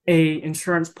a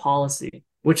insurance policy,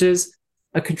 which is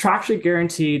a contractually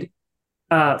guaranteed,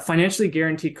 financially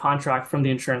guaranteed contract from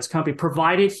the insurance company,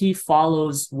 provided he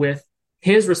follows with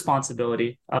his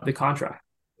responsibility of the contract,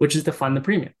 which is to fund the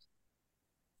premium.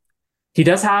 He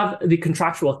does have the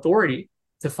contractual authority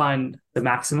to fund the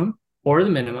maximum or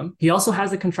the minimum. He also has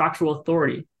the contractual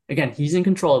authority, again, he's in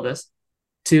control of this,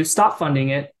 to stop funding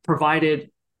it,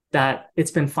 provided that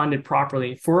it's been funded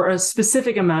properly for a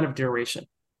specific amount of duration.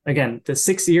 Again, the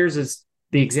 6 years is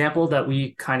the example that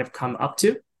we kind of come up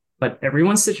to, but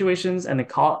everyone's situations and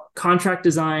the contract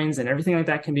designs and everything like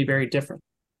that can be very different.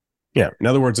 Yeah. In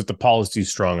other words, if the policy is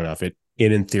strong enough, it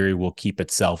in theory will keep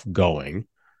itself going.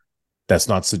 That's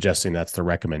not suggesting that's the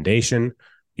recommendation.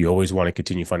 You always want to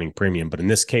continue funding premium. But in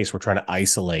this case, we're trying to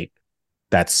isolate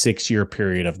that 6-year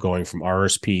period of going from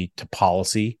RSP to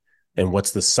policy. And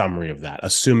what's the summary of that?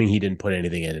 Assuming he didn't put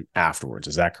anything in afterwards.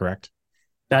 Is that correct?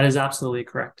 That is absolutely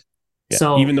correct. Yeah.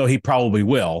 So even though he probably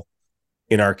will,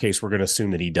 in our case, we're going to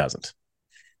assume that he doesn't.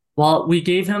 Well, we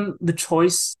gave him the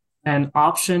choice and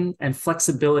option and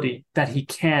flexibility that he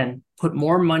can put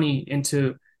more money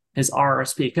into his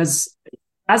RRSP. Because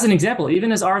as an example,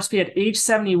 even his RRSP at age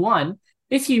 71,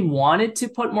 if he wanted to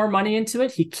put more money into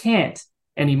it, he can't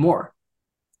anymore.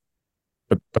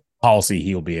 But policy,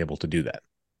 he'll be able to do that.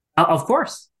 Of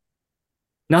course.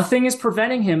 Nothing is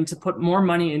preventing him to put more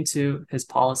money into his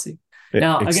policy.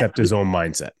 Now, except again, his own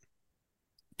mindset.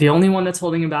 The only one that's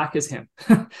holding him back is him.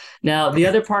 Now, the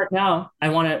other part now I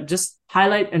want to just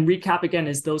highlight and recap again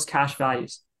is those cash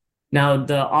values. Now,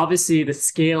 obviously the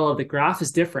scale of the graph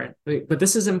is different, but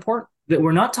this is important that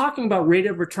we're not talking about rate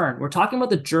of return. We're talking about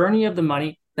the journey of the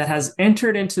money that has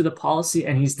entered into the policy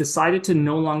and he's decided to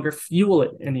no longer fuel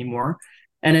it anymore.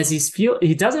 And as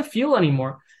he doesn't fuel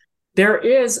anymore, there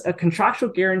is a contractual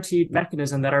guaranteed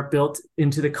mechanism that are built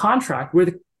into the contract where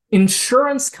the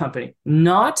insurance company,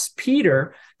 not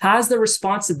Peter, has the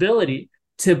responsibility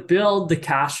to build the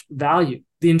cash value.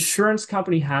 The insurance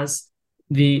company has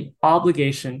the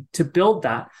obligation to build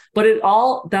that, but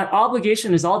that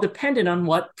obligation is all dependent on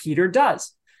what Peter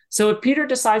does. So if Peter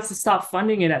decides to stop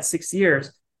funding it at 6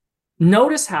 years,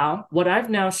 notice how what I've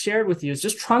now shared with you is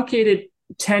just truncated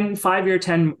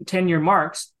 10-year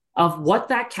marks of what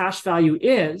that cash value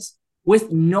is with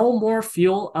no more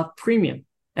fuel of premium.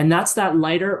 And that's that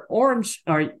lighter orange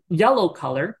or yellow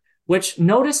color, which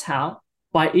notice how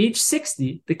by age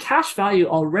 60, the cash value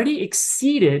already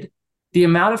exceeded the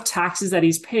amount of taxes that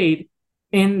he's paid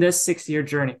in this 6-year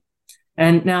journey.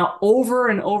 And now over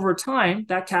and over time,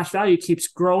 that cash value keeps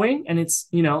growing. And it's,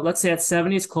 let's say at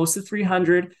 70, it's close to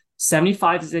 300,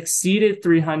 75 has exceeded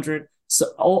 300,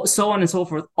 so on and so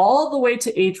forth, all the way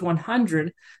to age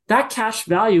 100, that cash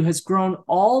value has grown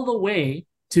all the way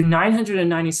to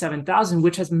 $997,000,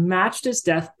 which has matched his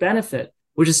death benefit,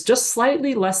 which is just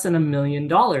slightly less than $1 million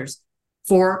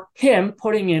for him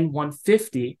putting in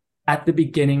 150 at the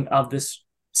beginning of this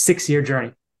 6-year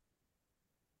journey.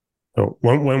 So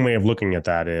one way of looking at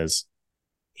that is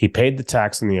he paid the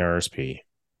tax in the RSP.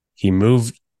 He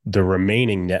moved the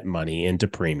remaining net money into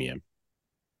premium.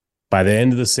 By the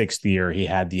end of the 6th year, he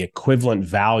had the equivalent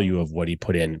value of what he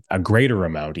put in, a greater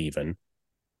amount even,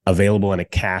 available in a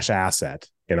cash asset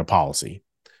in a policy.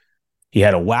 He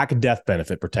had a whack death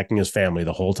benefit protecting his family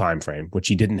the whole time frame, which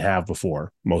he didn't have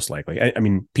before, most likely. I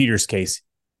mean, Peter's case,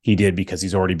 he did because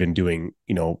he's already been doing,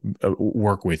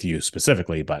 work with you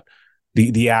specifically, but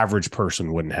the average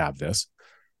person wouldn't have this.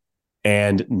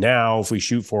 And now if we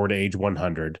shoot forward to age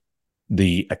 100,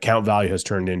 the account value has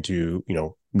turned into,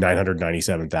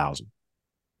 $997,000.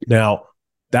 Now,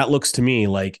 that looks to me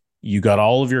like you got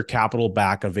all of your capital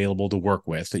back available to work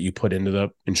with that you put into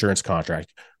the insurance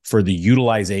contract for the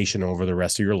utilization over the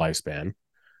rest of your lifespan.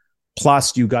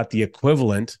 Plus, you got the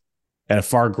equivalent and a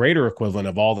far greater equivalent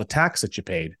of all the tax that you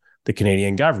paid the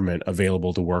Canadian government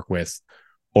available to work with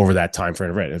over that time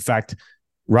frame. In fact,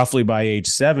 roughly by age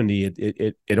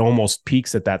 70, it almost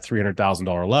peaks at that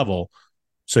 $300,000 level.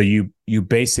 So you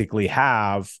basically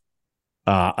have,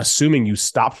 assuming you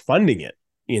stopped funding it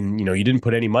you didn't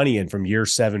put any money in from year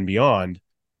 7 beyond,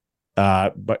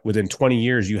 but within 20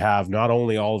 years, you have not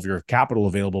only all of your capital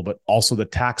available, but also the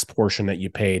tax portion that you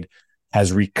paid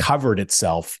has recovered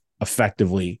itself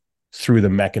effectively through the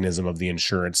mechanism of the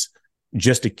insurance,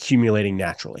 just accumulating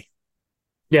naturally.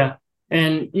 Yeah.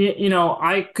 And,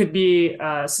 I could be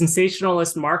a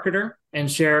sensationalist marketer and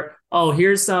share,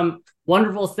 here's some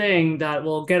wonderful thing that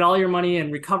will get all your money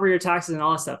and recover your taxes and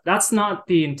all that stuff. That's not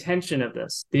the intention of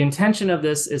this. The intention of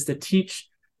this is to teach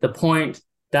the point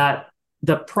that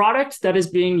the product that is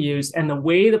being used and the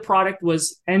way the product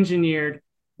was engineered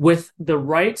with the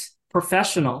right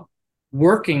professional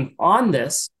working on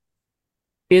this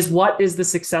is what is the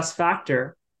success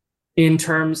factor in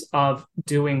terms of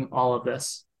doing all of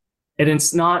this. And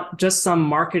it's not just some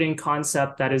marketing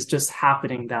concept that is just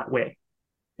happening that way.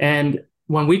 And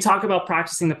when we talk about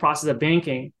practicing the process of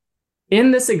banking,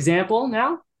 in this example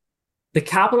now, the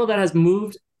capital that has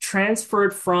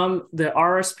transferred from the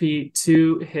RSP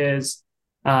to his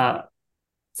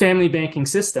family banking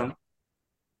system,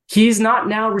 he's not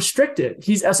now restricted.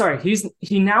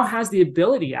 He now has the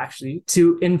ability actually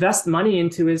to invest money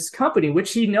into his company,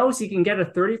 which he knows he can get a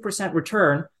 30%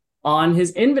 return on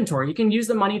his inventory. He can use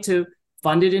the money to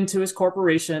fund it into his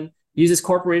corporation, use his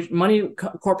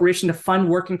corporation to fund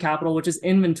working capital, which is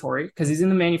inventory, because he's in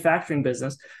the manufacturing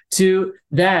business, to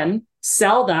then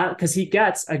sell that because he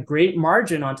gets a great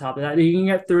margin on top of that. He can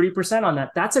get 30% on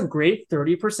that. That's a great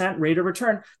 30% rate of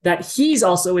return that he's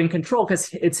also in control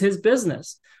because it's his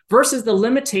business, versus the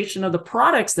limitation of the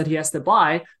products that he has to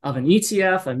buy of an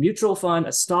ETF, a mutual fund,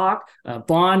 a stock, a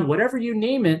bond, whatever you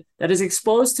name it, that is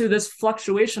exposed to this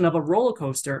fluctuation of a roller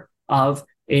coaster of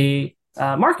a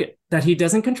market that he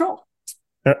doesn't control.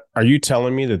 Are you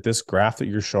telling me that this graph that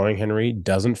you're showing, Henry,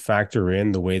 doesn't factor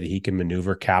in the way that he can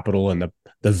maneuver capital and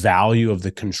the value of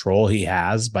the control he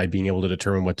has by being able to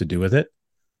determine what to do with it?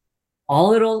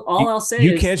 I'll say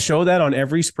you can't show that on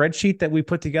every spreadsheet that we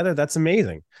put together. That's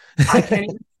amazing. I can't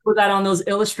even put that on those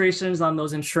illustrations on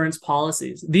those insurance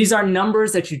policies. These are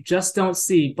numbers that you just don't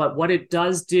see, but what it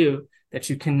does do that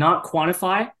you cannot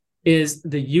quantify is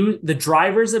the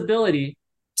driver's ability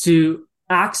to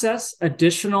access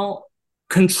additional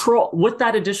control. With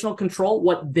that additional control,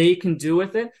 what they can do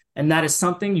with it. And that is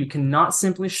something you cannot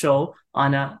simply show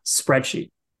on a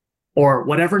spreadsheet or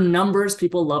whatever numbers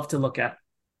people love to look at.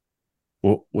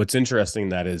 Well, what's interesting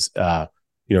that is,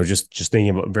 just thinking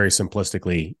about very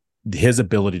simplistically, his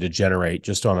ability to generate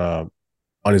just on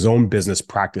his own business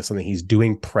practice, something he's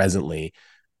doing presently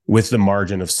with the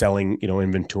margin of selling,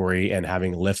 inventory and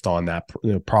having lift on that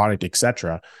product, et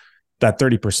cetera, that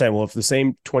 30%. Well, if the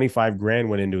same 25 grand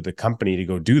went into the company to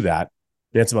go do that,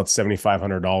 that's about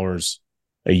 $7,500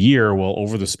 a year. Well,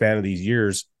 over the span of these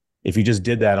years, if he just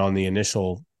did that on the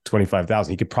initial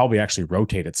 25,000, he could probably actually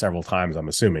rotate it several times, I'm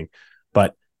assuming,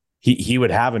 but he would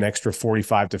have an extra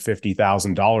 $45,000 to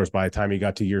 $50,000 by the time he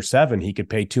got to year 7. He could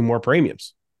pay 2 more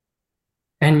premiums.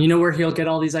 And you know where he'll get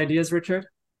all these ideas, Richard?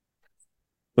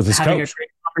 With his having coach. A great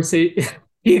conversation.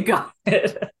 You got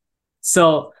it.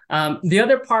 So the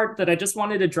other part that I just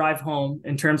wanted to drive home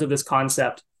in terms of this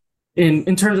concept,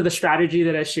 in terms of the strategy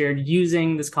that I shared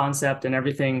using this concept and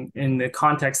everything in the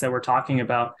context that we're talking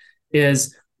about,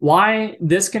 is Why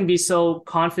this can be so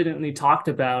confidently talked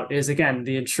about is, again,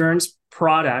 the insurance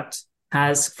product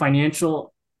has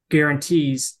financial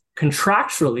guarantees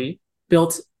contractually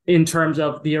built in terms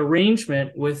of the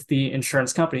arrangement with the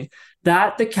insurance company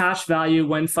that the cash value,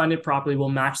 when funded properly, will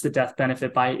match the death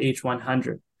benefit by age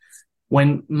 100.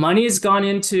 When money has gone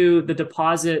into the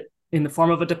deposit in the form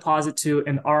of a deposit to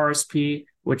an RRSP,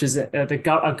 which is a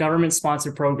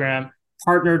government-sponsored program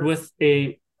partnered with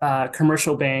a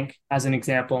commercial bank, as an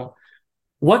example,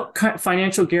 what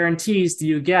financial guarantees do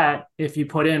you get if you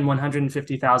put in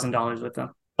 $150,000 with them?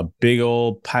 A big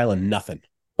old pile of nothing.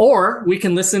 Or we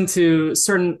can listen to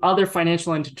certain other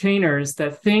financial entertainers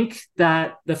that think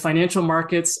that the financial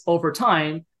markets over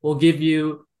time will give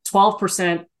you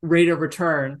 12% rate of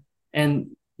return,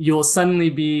 and you'll suddenly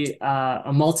be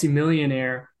a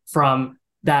multimillionaire from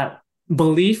that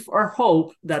belief or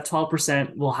hope that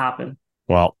 12% will happen.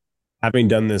 Well, having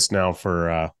done this now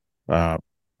for, I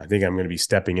think I'm going to be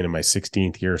stepping into my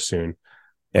 16th year soon,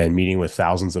 and meeting with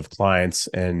thousands of clients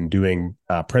and doing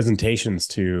presentations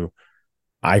to,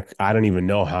 I don't even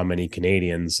know how many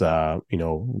Canadians,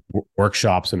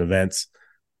 workshops and events.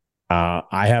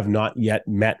 I have not yet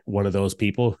met one of those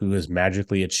people who has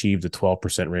magically achieved a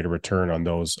 12% rate of return on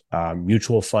those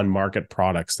mutual fund market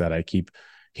products that I keep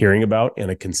hearing about in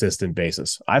a consistent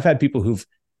basis. I've had people who've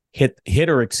hit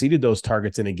or exceeded those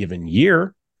targets in a given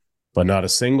year, but not a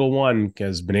single one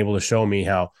has been able to show me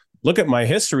how, look at my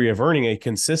history of earning a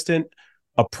consistent,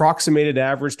 approximated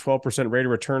average 12% rate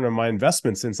of return on my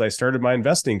investment since I started my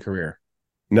investing career.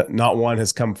 Not one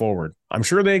has come forward. I'm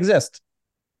sure they exist.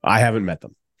 I haven't met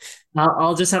them.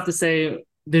 I'll just have to say,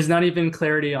 there's not even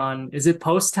clarity on, is it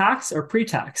post-tax or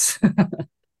pre-tax?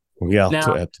 Yeah.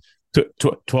 Now,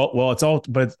 12. Well, it's all,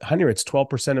 but Hunter, it's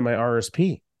 12% of my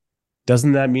RRSP.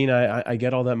 Doesn't that mean I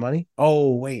get all that money?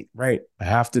 Oh, wait, right. I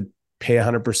have to pay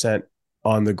 100%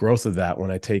 on the growth of that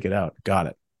when I take it out. Got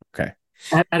it. Okay.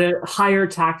 At a higher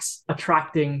tax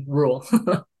attracting rule.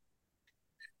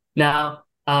 Now,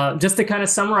 just to kind of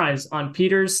summarize on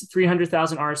Peter's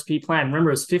 300,000 RSP plan, remember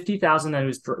it was 50,000 that he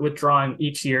was withdrawing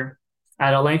each year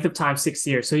at a length of time 6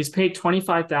 years. So he's paid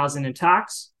 25,000 in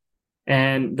tax,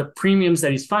 and the premiums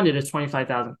that he's funded is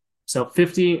 25,000. So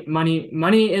 50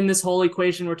 money in this whole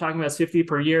equation we're talking about is 50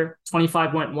 per year.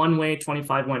 25 went one way,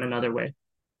 25 went another way.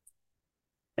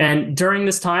 And during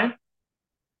this time,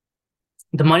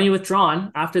 the money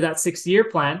withdrawn after that 6-year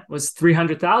plan was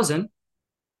 300,000.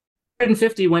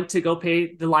 150 went to go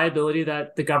pay the liability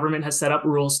that the government has set up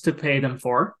rules to pay them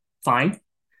for. Fine.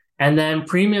 And then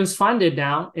premiums funded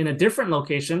now in a different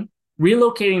location,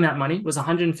 relocating that money was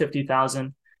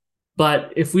 150,000.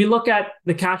 But if we look at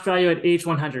the cash value at age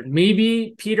 100,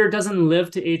 maybe Peter doesn't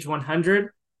live to age 100,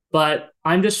 but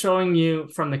I'm just showing you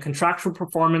from the contractual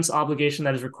performance obligation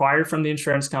that is required from the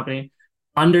insurance company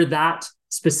under that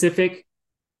specific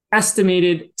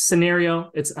estimated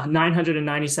scenario, it's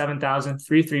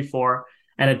 997,334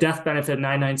 and a death benefit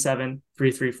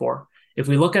 997,334. If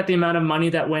we look at the amount of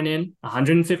money that went in,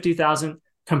 150,000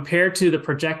 compared to the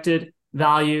projected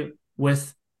value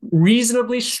with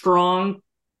reasonably strong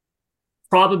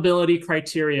probability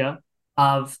criteria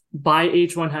of by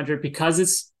age 100, because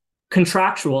it's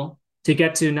contractual to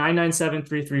get to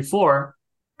 997,334,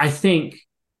 I think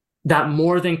that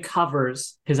more than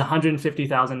covers his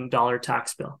 $150,000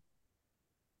 tax bill.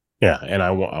 Yeah, and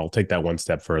I'll take that one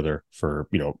step further for,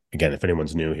 again, if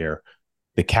anyone's new here,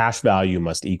 the cash value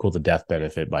must equal the death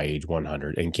benefit by age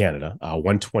 100 in Canada,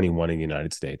 121 in the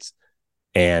United States.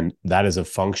 And that is a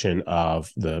function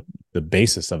of the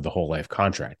basis of the whole life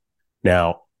contract.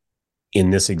 Now, in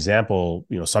this example,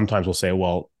 sometimes we'll say,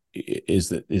 well,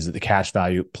 is it the cash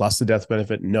value plus the death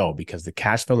benefit? No, because the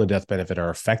cash value and the death benefit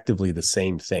are effectively the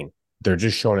same thing. They're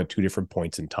just shown at two different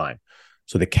points in time.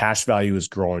 So the cash value is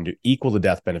growing to equal the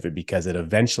death benefit because it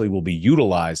eventually will be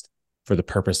utilized for the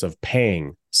purpose of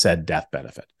paying said death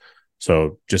benefit.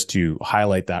 So just to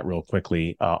highlight that real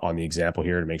quickly on the example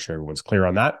here to make sure everyone's clear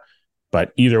on that.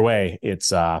 But either way,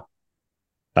 it's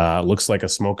looks like a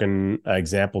smoking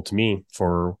example to me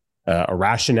for a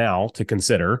rationale to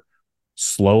consider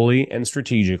slowly and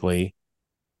strategically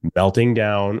melting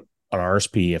down an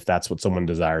RSP if that's what someone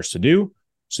desires to do,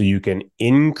 so you can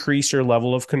increase your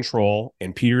level of control.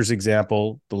 In Peter's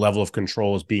example, the level of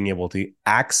control is being able to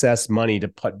access money to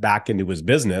put back into his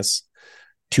business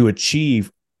to achieve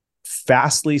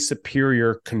vastly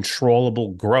superior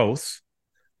controllable growth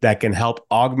that can help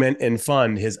augment and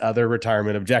fund his other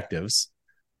retirement objectives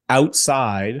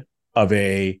outside of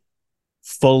a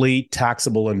fully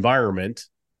taxable environment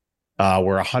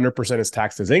where 100% is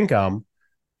taxed as income,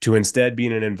 to instead be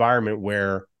in an environment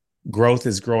where growth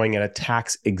is growing at a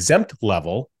tax exempt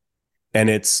level and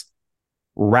it's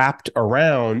wrapped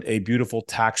around a beautiful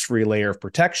tax-free layer of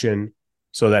protection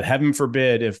so that, heaven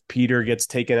forbid, if Peter gets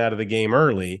taken out of the game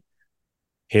early,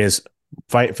 his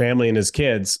family and his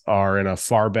kids are in a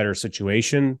far better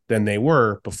situation than they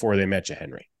were before they met you,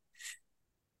 Henry.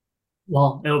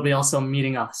 Well, it'll be also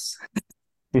meeting us.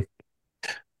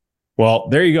 Well,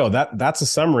 there you go. That's a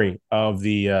summary of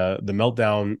the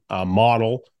Meltdown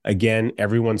model. Again,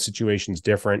 everyone's situation is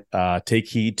different. Take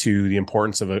heed to the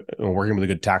importance of working with a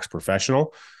good tax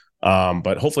professional.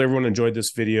 But hopefully everyone enjoyed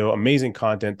this video. Amazing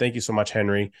content. Thank you so much,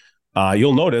 Henry.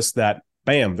 You'll notice that,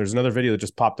 bam, there's another video that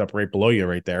just popped up right below you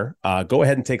right there. Go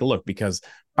ahead and take a look, because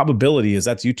probability is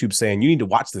that's YouTube saying you need to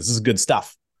watch this. This is good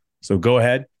stuff. So go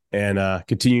ahead and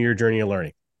continue your journey of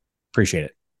learning. Appreciate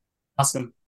it.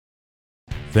 Awesome.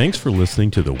 Thanks for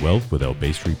listening to the Wealth Without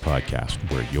Bay Street podcast,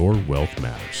 where your wealth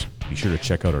matters. Be sure to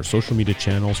check out our social media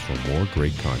channels for more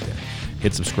great content.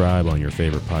 Hit subscribe on your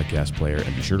favorite podcast player,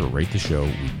 and be sure to rate the show.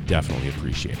 We definitely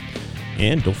appreciate it.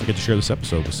 And don't forget to share this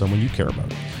episode with someone you care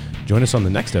about. Join us on the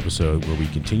next episode, where we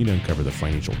continue to uncover the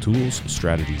financial tools,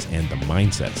 strategies, and the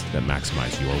mindsets that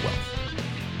maximize your wealth.